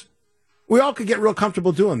shows? We all could get real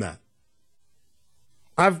comfortable doing that.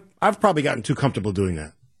 I've probably gotten too comfortable doing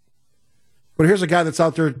that. But here's a guy that's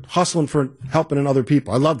out there hustling for helping in other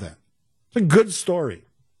people. I love that. It's a good story.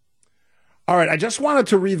 All right, I just wanted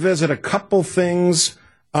to revisit a couple things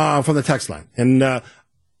from the text line. And I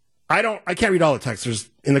can't read all the texts. There's,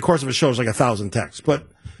 in the course of a show, there's like 1,000 texts. But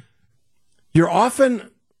you're often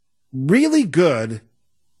really good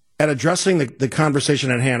at addressing the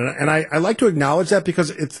conversation at hand. And I like to acknowledge that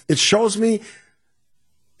because it shows me,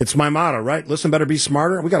 it's my motto, right? Listen better, be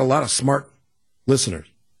smarter. We got a lot of smart listeners.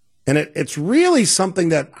 And it's really something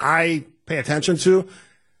that I pay attention to.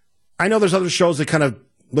 I know there's other shows that kind of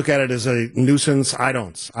look at it as a nuisance. I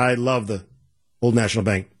don't. I love the Old National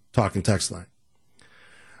Bank talk and text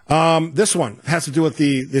line. This one has to do with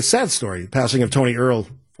the sad story, the passing of Tony Earl,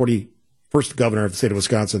 41st governor of the state of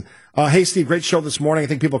Wisconsin. Hey, Steve, great show this morning. I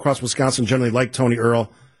think people across Wisconsin generally like Tony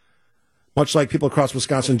Earl. Much like people across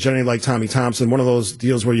Wisconsin generally like Tommy Thompson, one of those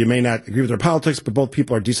deals where you may not agree with their politics, but both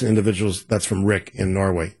people are decent individuals. That's from Rick in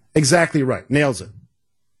Norway. Exactly right. Nails it.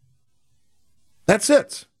 That's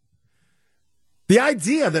it. The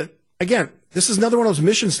idea that, again, this is another one of those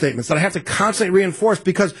mission statements that I have to constantly reinforce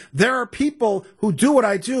because there are people who do what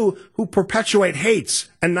I do who perpetuate hates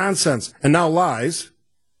and nonsense and now lies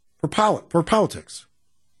for politics,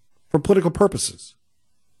 for political purposes.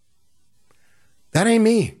 That ain't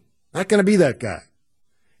me. Not going to be that guy.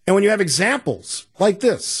 And when you have examples like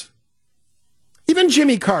this, even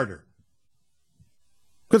Jimmy Carter.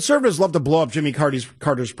 Conservatives love to blow up Jimmy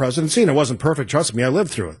Carter's presidency, and it wasn't perfect. Trust me, I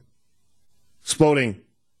lived through it. Exploding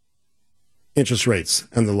interest rates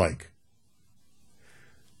and the like.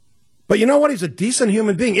 But you know what? He's a decent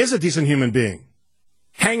human being, is a decent human being.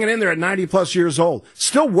 Hanging in there at 90 plus years old.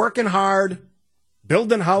 Still working hard,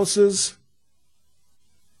 building houses.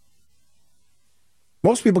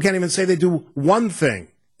 Most people can't even say they do one thing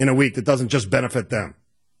in a week that doesn't just benefit them.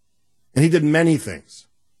 And he did many things.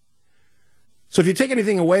 So if you take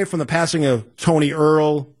anything away from the passing of Tony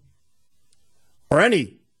Earl or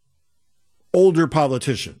any older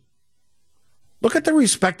politician, look at the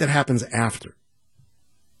respect that happens after.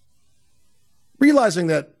 Realizing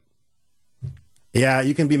that, yeah,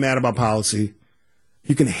 you can be mad about policy.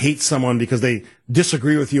 You can hate someone because they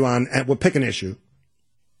disagree with you on, well, pick an issue.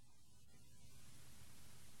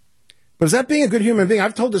 But is that being a good human being?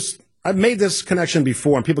 I've made this connection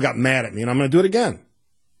before and people got mad at me and I'm going to do it again.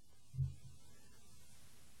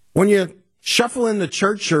 When you shuffle in the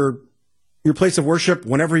church or your place of worship,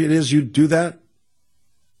 whenever it is you do that,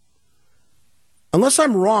 unless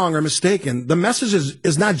I'm wrong or mistaken, the message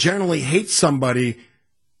is not generally hate somebody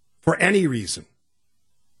for any reason.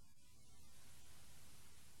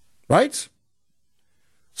 Right?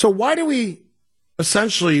 So why do we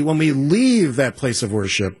essentially, when we leave that place of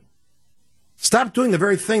worship, stop doing the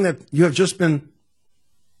very thing that you have just been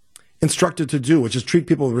instructed to do, which is treat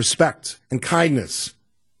people with respect and kindness?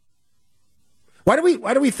 Why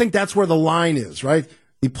do we think that's where the line is, right?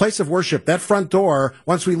 The place of worship, that front door,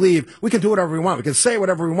 once we leave, we can do whatever we want. We can say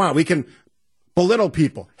whatever we want. We can belittle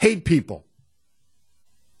people, hate people.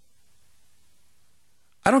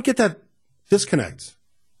 I don't get that disconnect.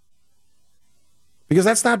 Because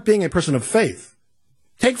that's not being a person of faith.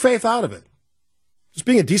 Take faith out of it. Just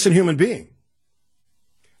being a decent human being.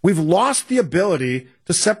 We've lost the ability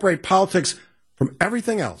to separate politics from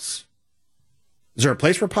everything else. Is there a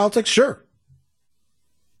place for politics? Sure.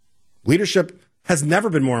 Leadership has never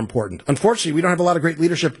been more important. Unfortunately, we don't have a lot of great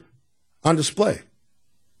leadership on display.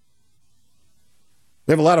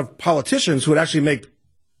 We have a lot of politicians who would actually make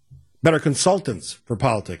better consultants for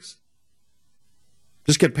politics.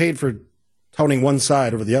 Just get paid for touting one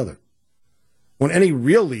side over the other. When any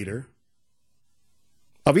real leader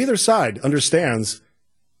of either side understands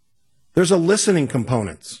there's a listening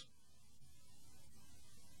component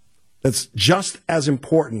that's just as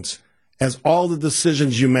important as all the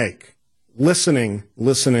decisions you make. Listening.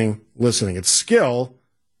 It's skill.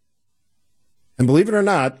 And believe it or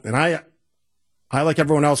not, and I like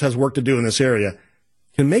everyone else, has work to do in this area,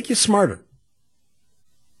 can make you smarter.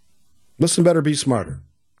 Listen better, be smarter.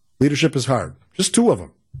 Leadership is hard. Just two of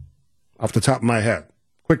them off the top of my head.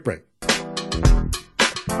 Quick break.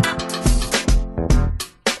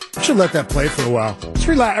 I should let that play for a while. Just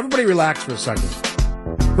relax. Everybody relax for a second.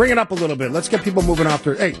 Bring it up a little bit. Let's get people moving off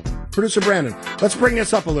their... Hey, Producer Brandon, let's bring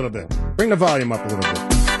this up a little bit. Bring the volume up a little bit.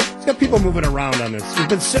 Let's get people moving around on this. We've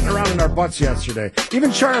been sitting around in our butts yesterday. Even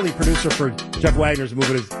Charlie, producer for Jeff Wagner's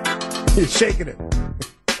moving he's shaking it.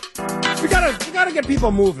 We gotta get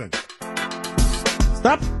people moving.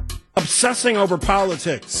 Stop obsessing over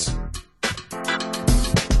politics.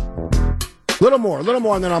 Little more,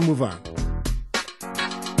 and then I'll move on.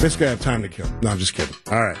 Basically, I have time to kill. No, I'm just kidding.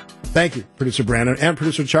 All right. Thank you, Producer Brandon and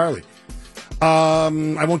Producer Charlie.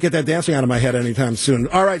 I won't get that dancing out of my head anytime soon.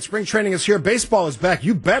 All right, spring training is here. Baseball is back.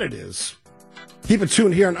 You bet it is. Keep it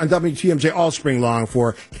tuned here on WTMJ all spring long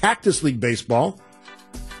for Cactus League Baseball.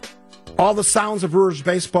 All the sounds of Brewers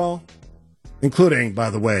baseball, including,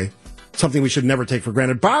 by the way, something we should never take for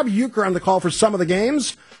granted. Bob Uecker on the call for some of the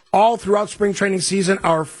games all throughout spring training season.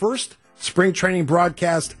 Our first spring training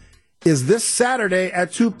broadcast is this Saturday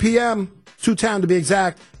at 2 p.m., 2:10 to be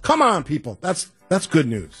exact. Come on, people. That's good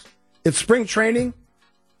news. It's spring training.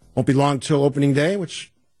 Won't be long till opening day,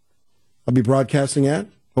 which I'll be broadcasting at,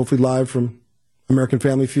 hopefully live from American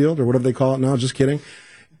Family Field or whatever they call it now. Just kidding.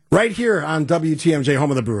 Right here on WTMJ, home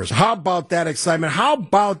of the Brewers. How about that excitement? How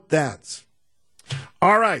about that?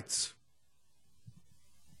 All right.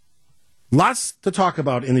 Lots to talk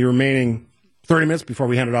about in the remaining 30 minutes before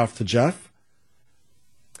we hand it off to Jeff.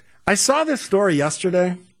 I saw this story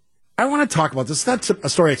yesterday. I want to talk about this. It's not a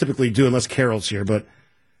story I typically do unless Carol's here, but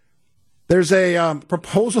there's a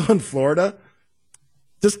proposal in Florida.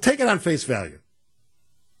 Just take it on face value.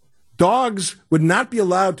 Dogs would not be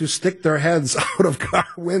allowed to stick their heads out of car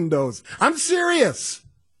windows. I'm serious.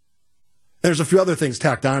 There's a few other things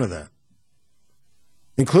tacked onto that,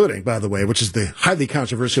 including, by the way, which is the highly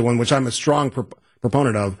controversial one, which I'm a strong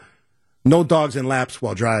proponent of, no dogs in laps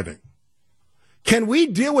while driving. Can we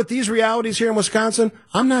deal with these realities here in Wisconsin?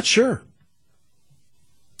 I'm not sure.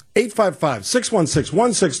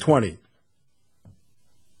 855-616-1620.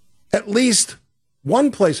 At least one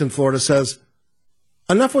place in Florida says,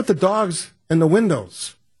 enough with the dogs in the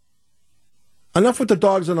windows. Enough with the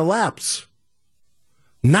dogs in the laps.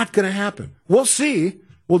 Not going to happen. We'll see.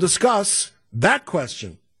 We'll discuss that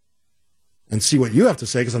question and see what you have to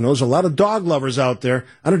say, because I know there's a lot of dog lovers out there.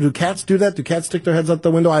 I don't know, do cats do that? Do cats stick their heads out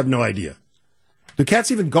the window? I have no idea. Do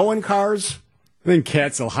cats even go in cars? I think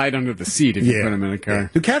cats will hide under the seat if you put them in a car. Yeah.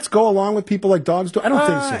 Do cats go along with people like dogs do? I don't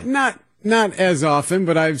think so. Not as often,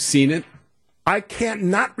 but I've seen it. I can't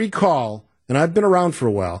not recall, and I've been around for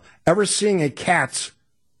a while, ever seeing a cat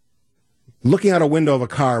looking out a window of a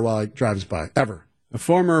car while it drives by. Ever. A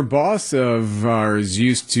former boss of ours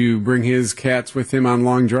used to bring his cats with him on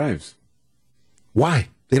long drives. Why?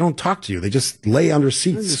 They don't talk to you. They just lay under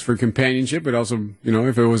seats. Just for companionship, but also,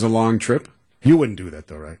 if it was a long trip. You wouldn't do that,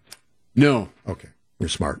 though, right? No. Okay. You're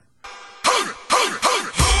smart.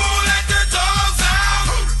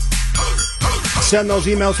 Send those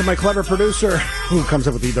emails to my clever producer who comes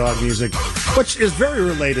up with the dog music, which is very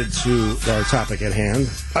related to our topic at hand.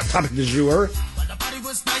 Topic du jour.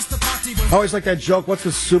 I always like that joke, what's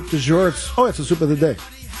the soup du jour? It's the soup of the day.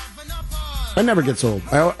 That never gets old.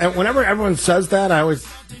 Whenever everyone says that, I always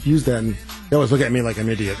use that, and they always look at me like I'm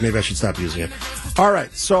an idiot. Maybe I should stop using it. All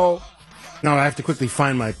right, so now I have to quickly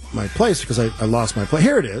find my place because I lost my place.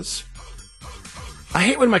 Here it is. I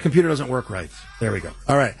hate when my computer doesn't work right. There we go.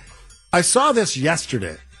 All right. I saw this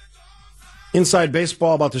yesterday. Inside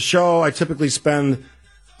Baseball about the show. I typically spend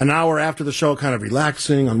an hour after the show kind of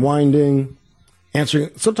relaxing, unwinding, answering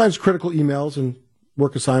sometimes critical emails and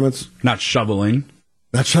work assignments. Not shoveling.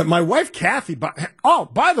 My wife, Kathy.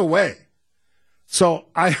 By the way, so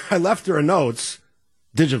I left her a note,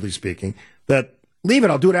 digitally speaking, that leave it,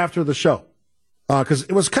 I'll do it after the show. Because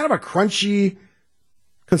it was kind of a crunchy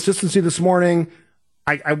consistency this morning.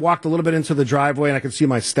 I walked a little bit into the driveway and I could see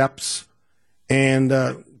my steps, and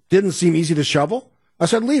didn't seem easy to shovel. I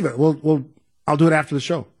said, leave it. I'll do it after the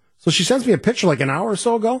show. So she sends me a picture like an hour or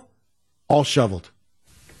so ago, all shoveled.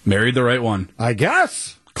 Married the right one. I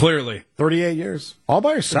guess. Clearly. 38 years. All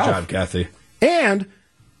by herself. Good job, Kathy. And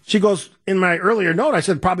she goes, in my earlier note, I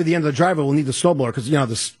said probably the end of the driveway we'll need the snowblower because,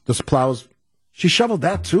 this plows. She shoveled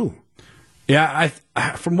that too. Yeah,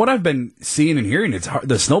 from what I've been seeing and hearing, it's hard.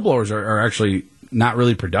 The snowblowers are actually not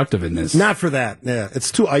really productive in this. Not for that. Yeah,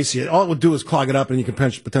 it's too icy. All it would do is clog it up, and you can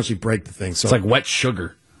potentially break the thing. So it's like wet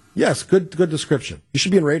sugar. Yes, good description. You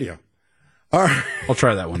should be in radio. All right. I'll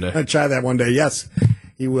try that one day. I'll try that one day. Yes,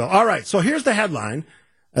 you will. All right. So here's the headline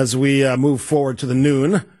as we move forward to the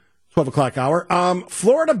noon, 12 o'clock hour.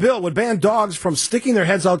 Florida bill would ban dogs from sticking their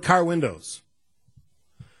heads out car windows.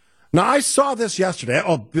 Now, I saw this yesterday.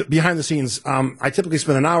 Behind the scenes, I typically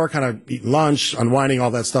spend an hour kind of eating lunch, unwinding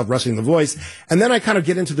all that stuff, resting the voice, and then I kind of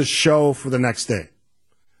get into the show for the next day.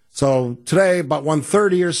 So today, about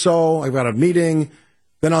 1:30 or so, I've got a meeting.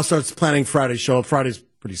 Then I'll start planning Friday's show. Friday's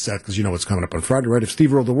pretty set because you know what's coming up on Friday, right? If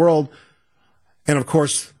Steve Ruled the World. And, of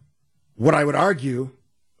course, what I would argue,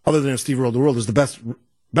 other than if Steve Ruled the World, is the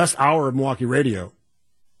best hour of Milwaukee radio.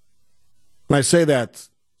 And I say that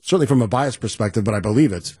certainly from a biased perspective, but I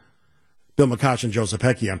believe it. Bill McCotch and Joe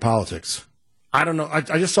Zepecki on politics. I don't know. I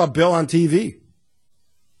just saw Bill on TV.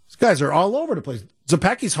 These guys are all over the place.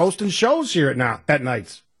 Zepecki's hosting shows here at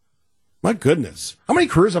nights. My goodness. How many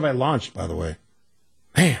careers have I launched, by the way?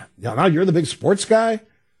 Man, now you're the big sports guy?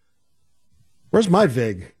 Where's my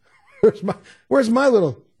VIG? Where's my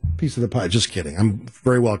little piece of the pie? Just kidding. I'm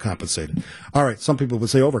very well compensated. All right. Some people would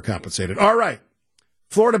say overcompensated. All right.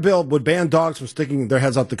 Florida bill would ban dogs from sticking their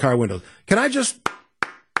heads out the car windows. Can I just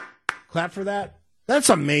clap for that? That's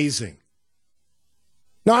amazing.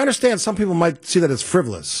 Now, I understand some people might see that as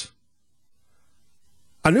frivolous.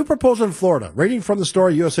 A new proposal in Florida, rating from the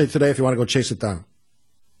story USA Today if you want to go chase it down.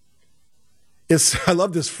 I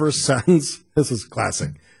love this first sentence. This is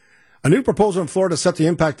classic. A new proposal in Florida set to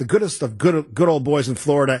impact the goodest of good old boys in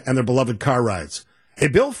Florida and their beloved car rides. A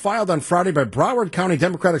bill filed on Friday by Broward County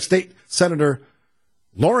Democratic State Senator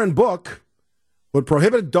Lauren Book would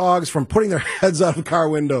prohibit dogs from putting their heads out of car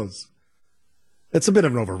windows. It's a bit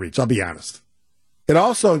of an overreach, I'll be honest. It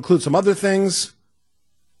also includes some other things,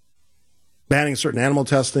 banning certain animal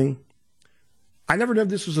testing. I never knew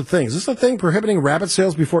this was a thing. Is this a thing, prohibiting rabbit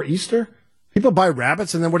sales before Easter? People buy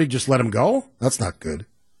rabbits and then what, do you just let them go? That's not good.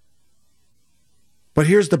 But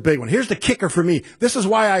here's the big one. Here's the kicker for me. This is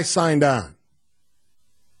why I signed on.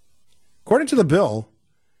 According to the bill,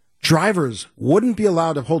 drivers wouldn't be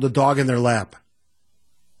allowed to hold a dog in their lap.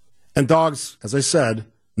 And dogs, as I said,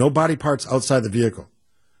 no body parts outside the vehicle.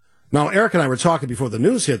 Now, Eric and I were talking before the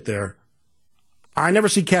news hit there. I never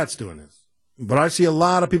see cats doing this. But I see a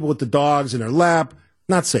lot of people with the dogs in their lap.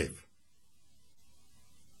 Not safe.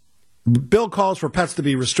 The bill calls for pets to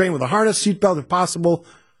be restrained with a harness, seatbelt if possible,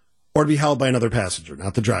 or to be held by another passenger,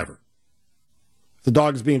 not the driver. If the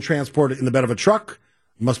dog is being transported in the bed of a truck,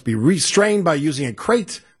 it must be restrained by using a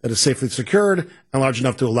crate that is safely secured and large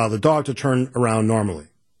enough to allow the dog to turn around normally.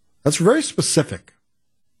 That's very specific.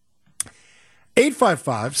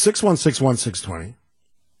 855-616-1620.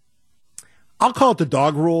 I'll call it the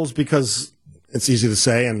dog rules because it's easy to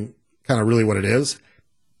say and kind of really what it is.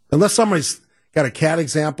 Unless somebody's got a cat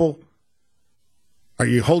example. Are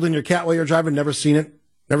you holding your cat while you're driving? Never seen it?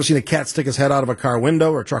 Never seen a cat stick his head out of a car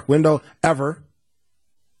window or a truck window, ever.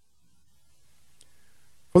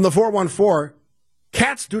 From the 414,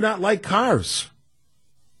 cats do not like cars.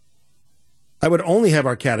 I would only have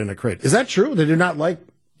our cat in a crate. Is that true? They do not like...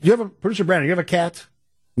 You have a... Producer Brandon, you have a cat?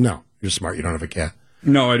 No. You're smart. You don't have a cat.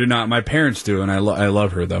 No, I do not. My parents do, and I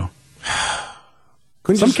love her, though.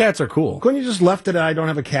 Some cats are cool. Couldn't you just left it at I don't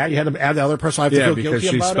have a cat? You had to add the other person. I have to feel guilty about it?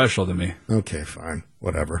 Yeah, because she's special to me. Okay, fine.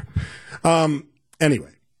 Whatever.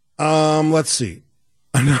 Anyway, let's see.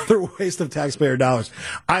 Another waste of taxpayer dollars.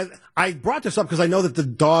 I brought this up because I know that the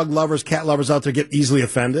dog lovers, cat lovers out there get easily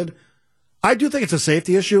offended. I do think it's a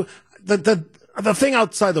safety issue. The thing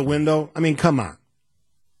outside the window, I mean, come on.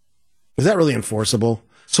 Is that really enforceable?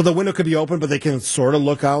 So the window could be open, but they can sort of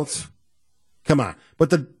look out? Come on. But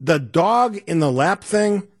the dog in the lap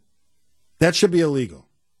thing, that should be illegal.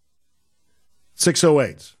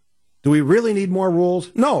 608. Do we really need more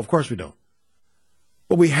rules? No, of course we don't.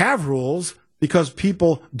 But we have rules because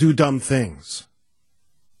people do dumb things.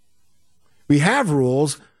 We have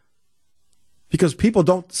rules because people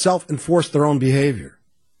don't self-enforce their own behavior.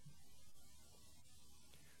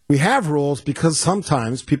 We have rules because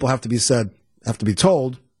sometimes people have to be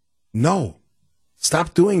told, no,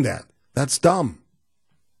 stop doing that. That's dumb.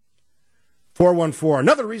 414,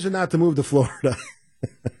 another reason not to move to Florida.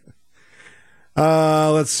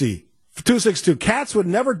 Let's see. 262, cats would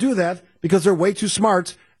never do that because they're way too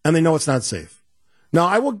smart and they know it's not safe. Now,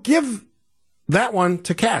 I will give that one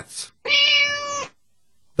to cats.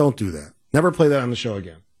 Don't do that. Never play that on the show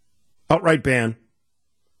again. Outright ban.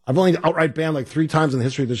 I've only outright banned like 3 times in the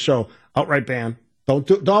history of the show. Outright ban. Don't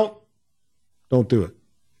do it.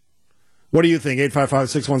 What do you think?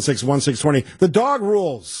 855-616-1620. The dog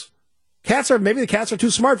rules. Maybe the cats are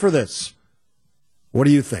too smart for this. What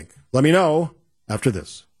do you think? Let me know after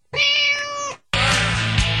this.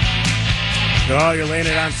 Oh, you're laying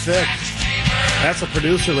it on thick. That's a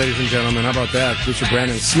producer, ladies and gentlemen. How about that? Producer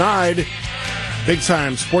Brandon Snide,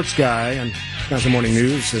 big-time sports guy on Wisconsin Morning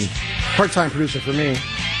News and part-time producer for me.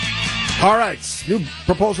 All right, new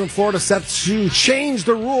proposal in Florida set to change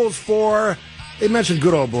the rules for, they mentioned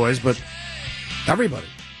good old boys, but everybody.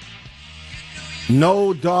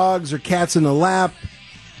 No dogs or cats in the lap.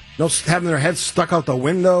 No having their heads stuck out the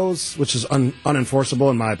windows, which is unenforceable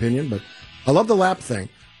in my opinion, but I love the lap thing.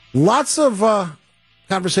 Lots of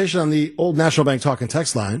conversation on the old National Bank talk and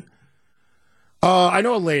text line. I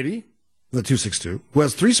know a lady, the 262, who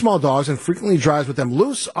has 3 small dogs and frequently drives with them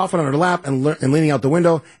loose, often on her lap and leaning out the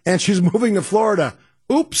window, and she's moving to Florida.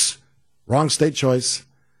 Oops. Wrong state choice.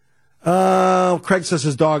 Craig says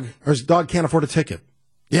his dog can't afford a ticket.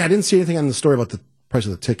 Yeah, I didn't see anything on the story about the price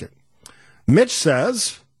of the ticket. Mitch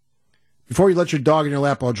says, before you let your dog in your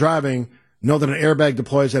lap while driving, know that an airbag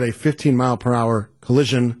deploys at a 15-mile-per-hour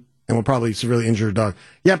collision and will probably severely injure your dog.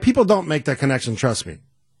 Yeah, people don't make that connection, trust me.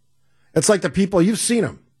 It's like the people, you've seen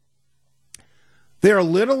them. They are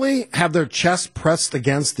literally have their chest pressed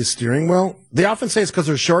against the steering wheel. They often say it's because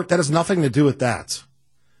they're short. That has nothing to do with that.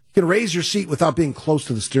 You can raise your seat without being close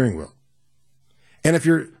to the steering wheel. And if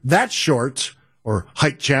you're that short or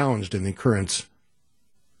height challenged in the current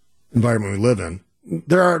environment we live in,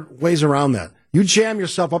 there are ways around that. You jam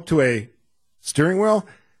yourself up to a steering wheel,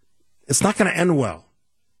 it's not going to end well.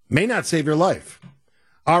 May not save your life.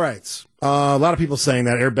 All right. A lot of people saying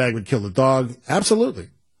that airbag would kill the dog. Absolutely.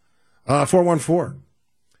 414.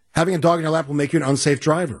 Having a dog in your lap will make you an unsafe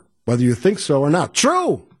driver, whether you think so or not.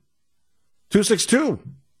 True. 262.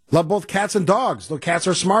 Love both cats and dogs, though cats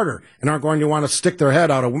are smarter and aren't going to want to stick their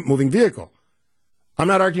head out a moving vehicle. I'm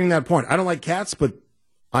not arguing that point. I don't like cats, but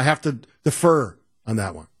I have to defer on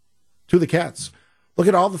that one to the cats. Look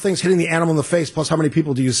at all the things hitting the animal in the face, plus how many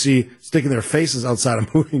people do you see sticking their faces outside a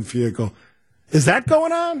moving vehicle? Is that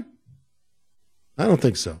going on? I don't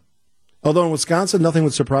think so. Although in Wisconsin, nothing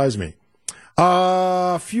would surprise me.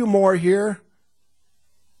 A few more here.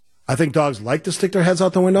 I think dogs like to stick their heads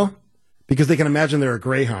out the window because they can imagine they're a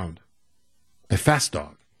greyhound, a fast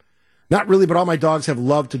dog. Not really, but all my dogs have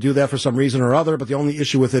loved to do that for some reason or other, but the only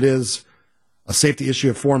issue with it is a safety issue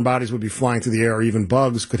if foreign bodies would be flying through the air or even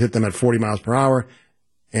bugs could hit them at 40 miles per hour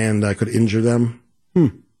and could injure them.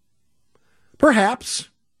 Perhaps.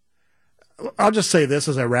 I'll just say this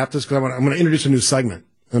as I wrap this because I'm going to introduce a new segment,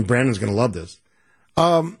 and Brandon's going to love this.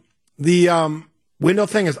 The window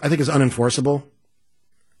thing I think is unenforceable.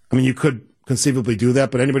 I mean, you could conceivably do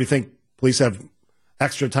that, but anybody think police have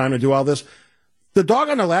extra time to do all this? The dog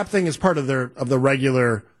on the lap thing is part of the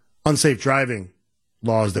regular unsafe driving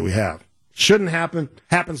laws that we have. Shouldn't happen.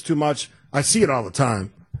 Happens too much. I see it all the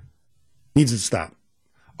time. Needs to stop.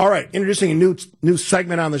 All right, introducing a new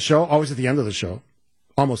segment on the show, always at the end of the show,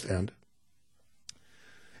 almost end.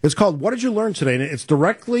 It's called What Did You Learn Today? And it's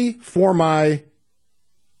directly for my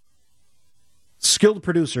skilled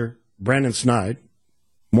producer, Brandon Snide,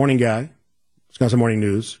 morning guy, Wisconsin Morning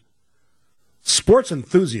News, sports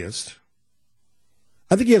enthusiast.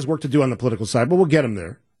 I think he has work to do on the political side, but we'll get him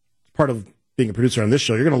there. It's part of being a producer on this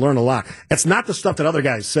show. You're going to learn a lot. It's not the stuff that other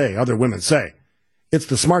guys say, other women say. It's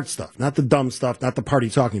the smart stuff, not the dumb stuff, not the party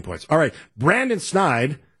talking points. All right, Brandon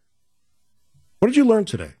Snide, what did you learn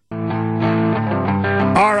today?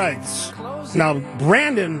 All right. Now,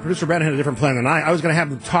 producer Brandon had a different plan than I. I was going to have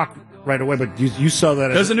him talk right away, but you saw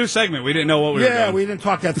that. There's a new segment. We didn't know what we were doing. Yeah, we didn't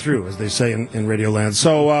talk that through, as they say in Radio Land.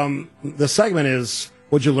 So the segment is,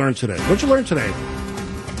 what'd you learn today? What'd you learn today?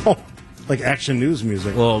 Oh, like action news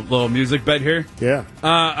music. Little music bed here. Yeah.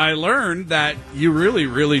 I learned that you really,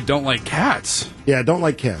 really don't like cats. Yeah, I don't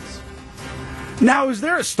like cats. Now, is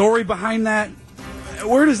there a story behind that?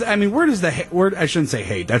 Where does the word? I shouldn't say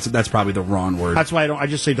hate. That's probably the wrong word. That's why I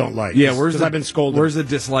just say don't like. Yeah, I've been scolded. Where's the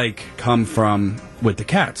dislike come from with the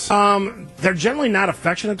cats? They're generally not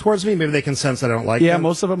affectionate towards me. Maybe they can sense that I don't like them. Yeah,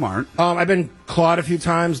 most of them aren't. I've been clawed a few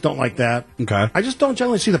times. Don't like that. Okay. I just don't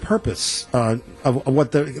generally see the purpose of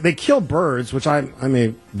what they kill birds, which I'm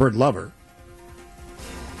a bird lover.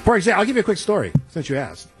 For example, I'll give you a quick story since you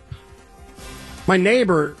asked. My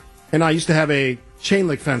neighbor and I used to have a chain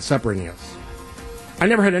link fence separating us. I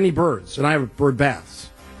never had any birds, and I have bird baths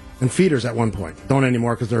and feeders at one point. Don't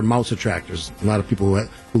anymore because they're mouse attractors. A lot of people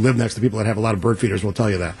who live next to people that have a lot of bird feeders will tell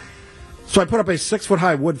you that. So I put up a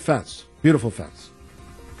 6-foot-high wood fence, beautiful fence.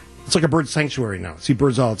 It's like a bird sanctuary now. I see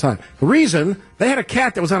birds all the time. The reason, they had a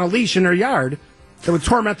cat that was on a leash in their yard that would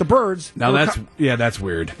torment the birds. Now that's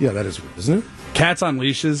weird. Yeah, that is weird, isn't it? Cats on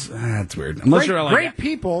leashes, that's weird. Unless you're like great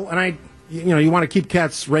people, and you want to keep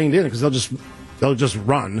cats reined in because they'll just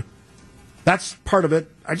run. That's part of it.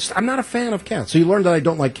 I'm not a fan of cats. So you learned that I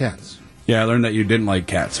don't like cats. Yeah, I learned that you didn't like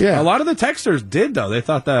cats. Yeah. A lot of the texters did, though. They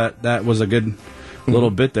thought that was a good little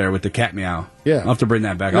bit there with the cat meow. Yeah. I'll have to bring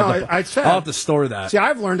that back. No, I'll have to store that. See,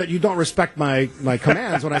 I've learned that you don't respect my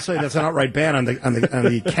commands when I say that's an outright ban on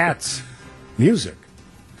the cat's music.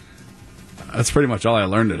 That's pretty much all I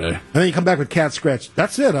learned today. And then you come back with cat scratch.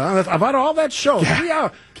 That's it, huh? About all that show. Yeah.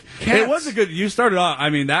 It was a good. You started off.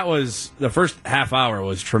 I mean, that was the first half hour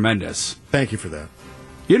was tremendous. Thank you for that.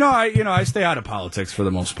 I stay out of politics for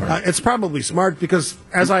the most part. It's probably smart because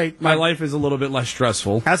my life is a little bit less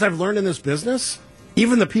stressful. As I've learned in this business,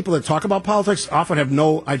 even the people that talk about politics often have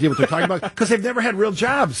no idea what they're talking about because they've never had real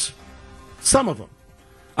jobs. Some of them.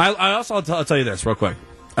 I'll tell you this real quick.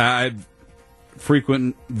 I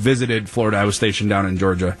visited Florida. I was stationed down in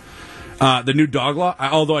Georgia. The new dog law,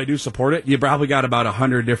 although I do support it, you probably got about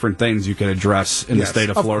 100 different things you can address in the state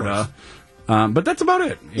of Florida. But that's about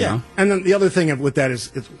it. You know? And then the other thing with that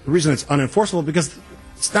is the reason it's unenforceable because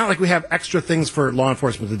it's not like we have extra things for law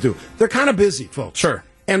enforcement to do. They're kind of busy, folks. Sure.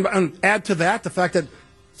 And add to that the fact that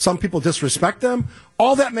some people disrespect them.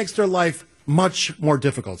 All that makes their life much more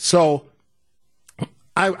difficult. So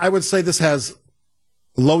I would say this has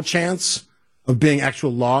low chance of being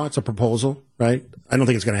actual law. It's a proposal, right? I don't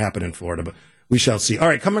think it's going to happen in Florida, but we shall see. All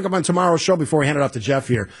right, coming up on tomorrow's show before we hand it off to Jeff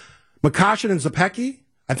here, McCoshen and Zapecki.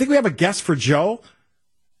 I think we have a guest for Joe.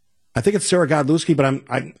 I think it's Sarah Godlewski, but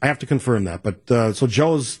I have to confirm that. But so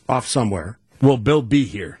Joe's off somewhere. Will Bill be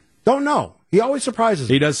here? Don't know. He always surprises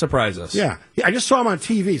me. He does surprise us. Yeah. I just saw him on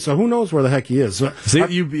TV, so who knows where the heck he is. See,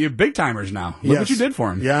 you're big timers now. Look what you did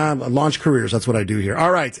for him. Yeah, launch careers. That's what I do here.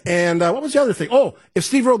 All right. And what was the other thing? Oh, if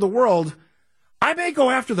Steve ruled the world, I may go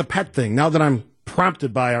after the pet thing now that I'm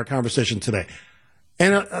prompted by our conversation today.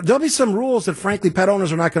 And there'll be some rules that, frankly, pet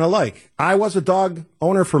owners are not going to like. I was a dog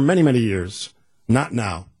owner for many, many years. Not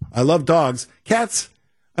now. I love dogs. Cats,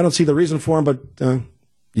 I don't see the reason for them, but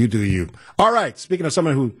you do you. All right, speaking of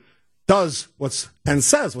someone who does and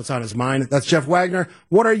says what's on his mind, that's Jeff Wagner.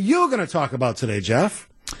 What are you going to talk about today, Jeff?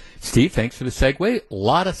 Steve, thanks for the segue. A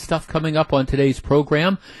lot of stuff coming up on today's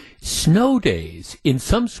program. Snow days in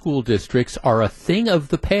some school districts are a thing of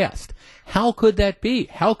the past. How could that be?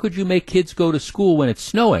 How could you make kids go to school when it's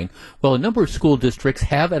snowing? Well, a number of school districts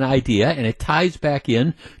have an idea, and it ties back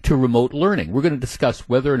in to remote learning. We're going to discuss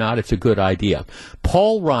whether or not it's a good idea.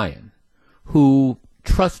 Paul Ryan, who,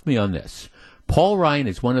 trust me on this, Paul Ryan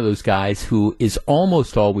is one of those guys who is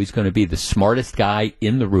almost always going to be the smartest guy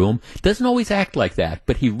in the room. Doesn't always act like that,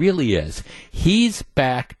 but he really is. He's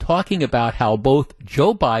back talking about how both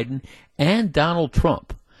Joe Biden and Donald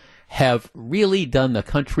Trump have really done the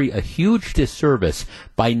country a huge disservice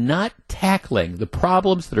by not tackling the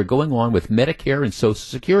problems that are going on with Medicare and Social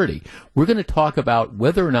Security. We're going to talk about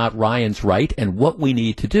whether or not Ryan's right and what we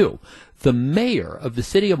need to do. The mayor of the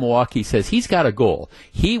city of Milwaukee says he's got a goal.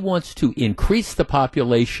 He wants to increase the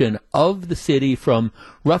population of the city from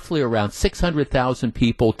roughly around 600,000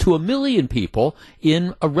 people to 1 million people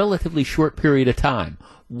in a relatively short period of time.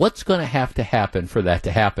 What's going to happen for that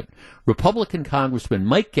to happen? Republican Congressman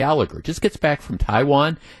Mike Gallagher just gets back from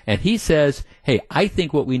Taiwan, and he says, hey, I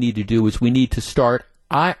think what we need to do is we need to start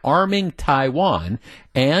arming Taiwan,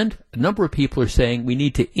 and a number of people are saying we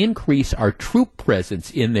need to increase our troop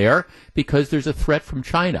presence in there because there's a threat from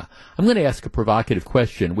China. I'm going to ask a provocative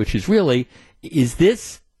question, which is really, is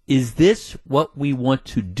this what we want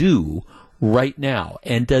to do right now?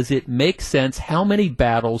 And does it make sense? How many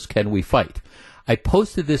battles can we fight? I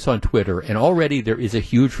posted this on Twitter, and already there is a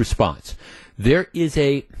huge response. There's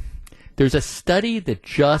a study that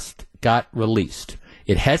just got released.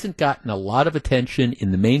 It hasn't gotten a lot of attention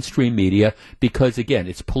in the mainstream media because, again,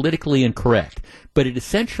 it's politically incorrect. But it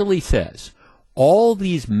essentially says all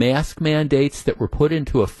these mask mandates that were put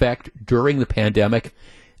into effect during the pandemic,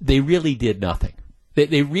 they really did nothing.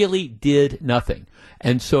 They really did nothing.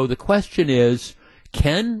 And so the question is,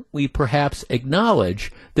 can we perhaps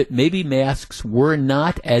acknowledge that maybe masks were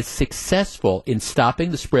not as successful in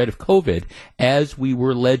stopping the spread of COVID as we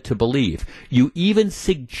were led to believe? You even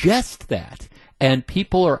suggest that, and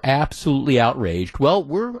people are absolutely outraged. Well,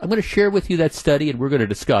 I'm going to share with you that study, and we're going to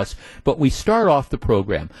discuss. But we start off the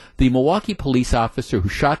program. The Milwaukee police officer who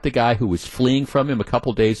shot the guy who was fleeing from him a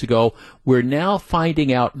couple days ago, we're now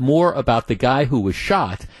finding out more about the guy who was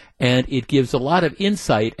shot, and it gives a lot of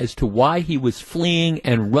insight as to why he was fleeing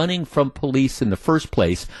and running from police in the first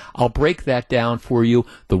place. I'll break that down for you.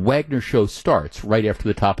 The Wagner Show starts right after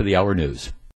the top of the hour news.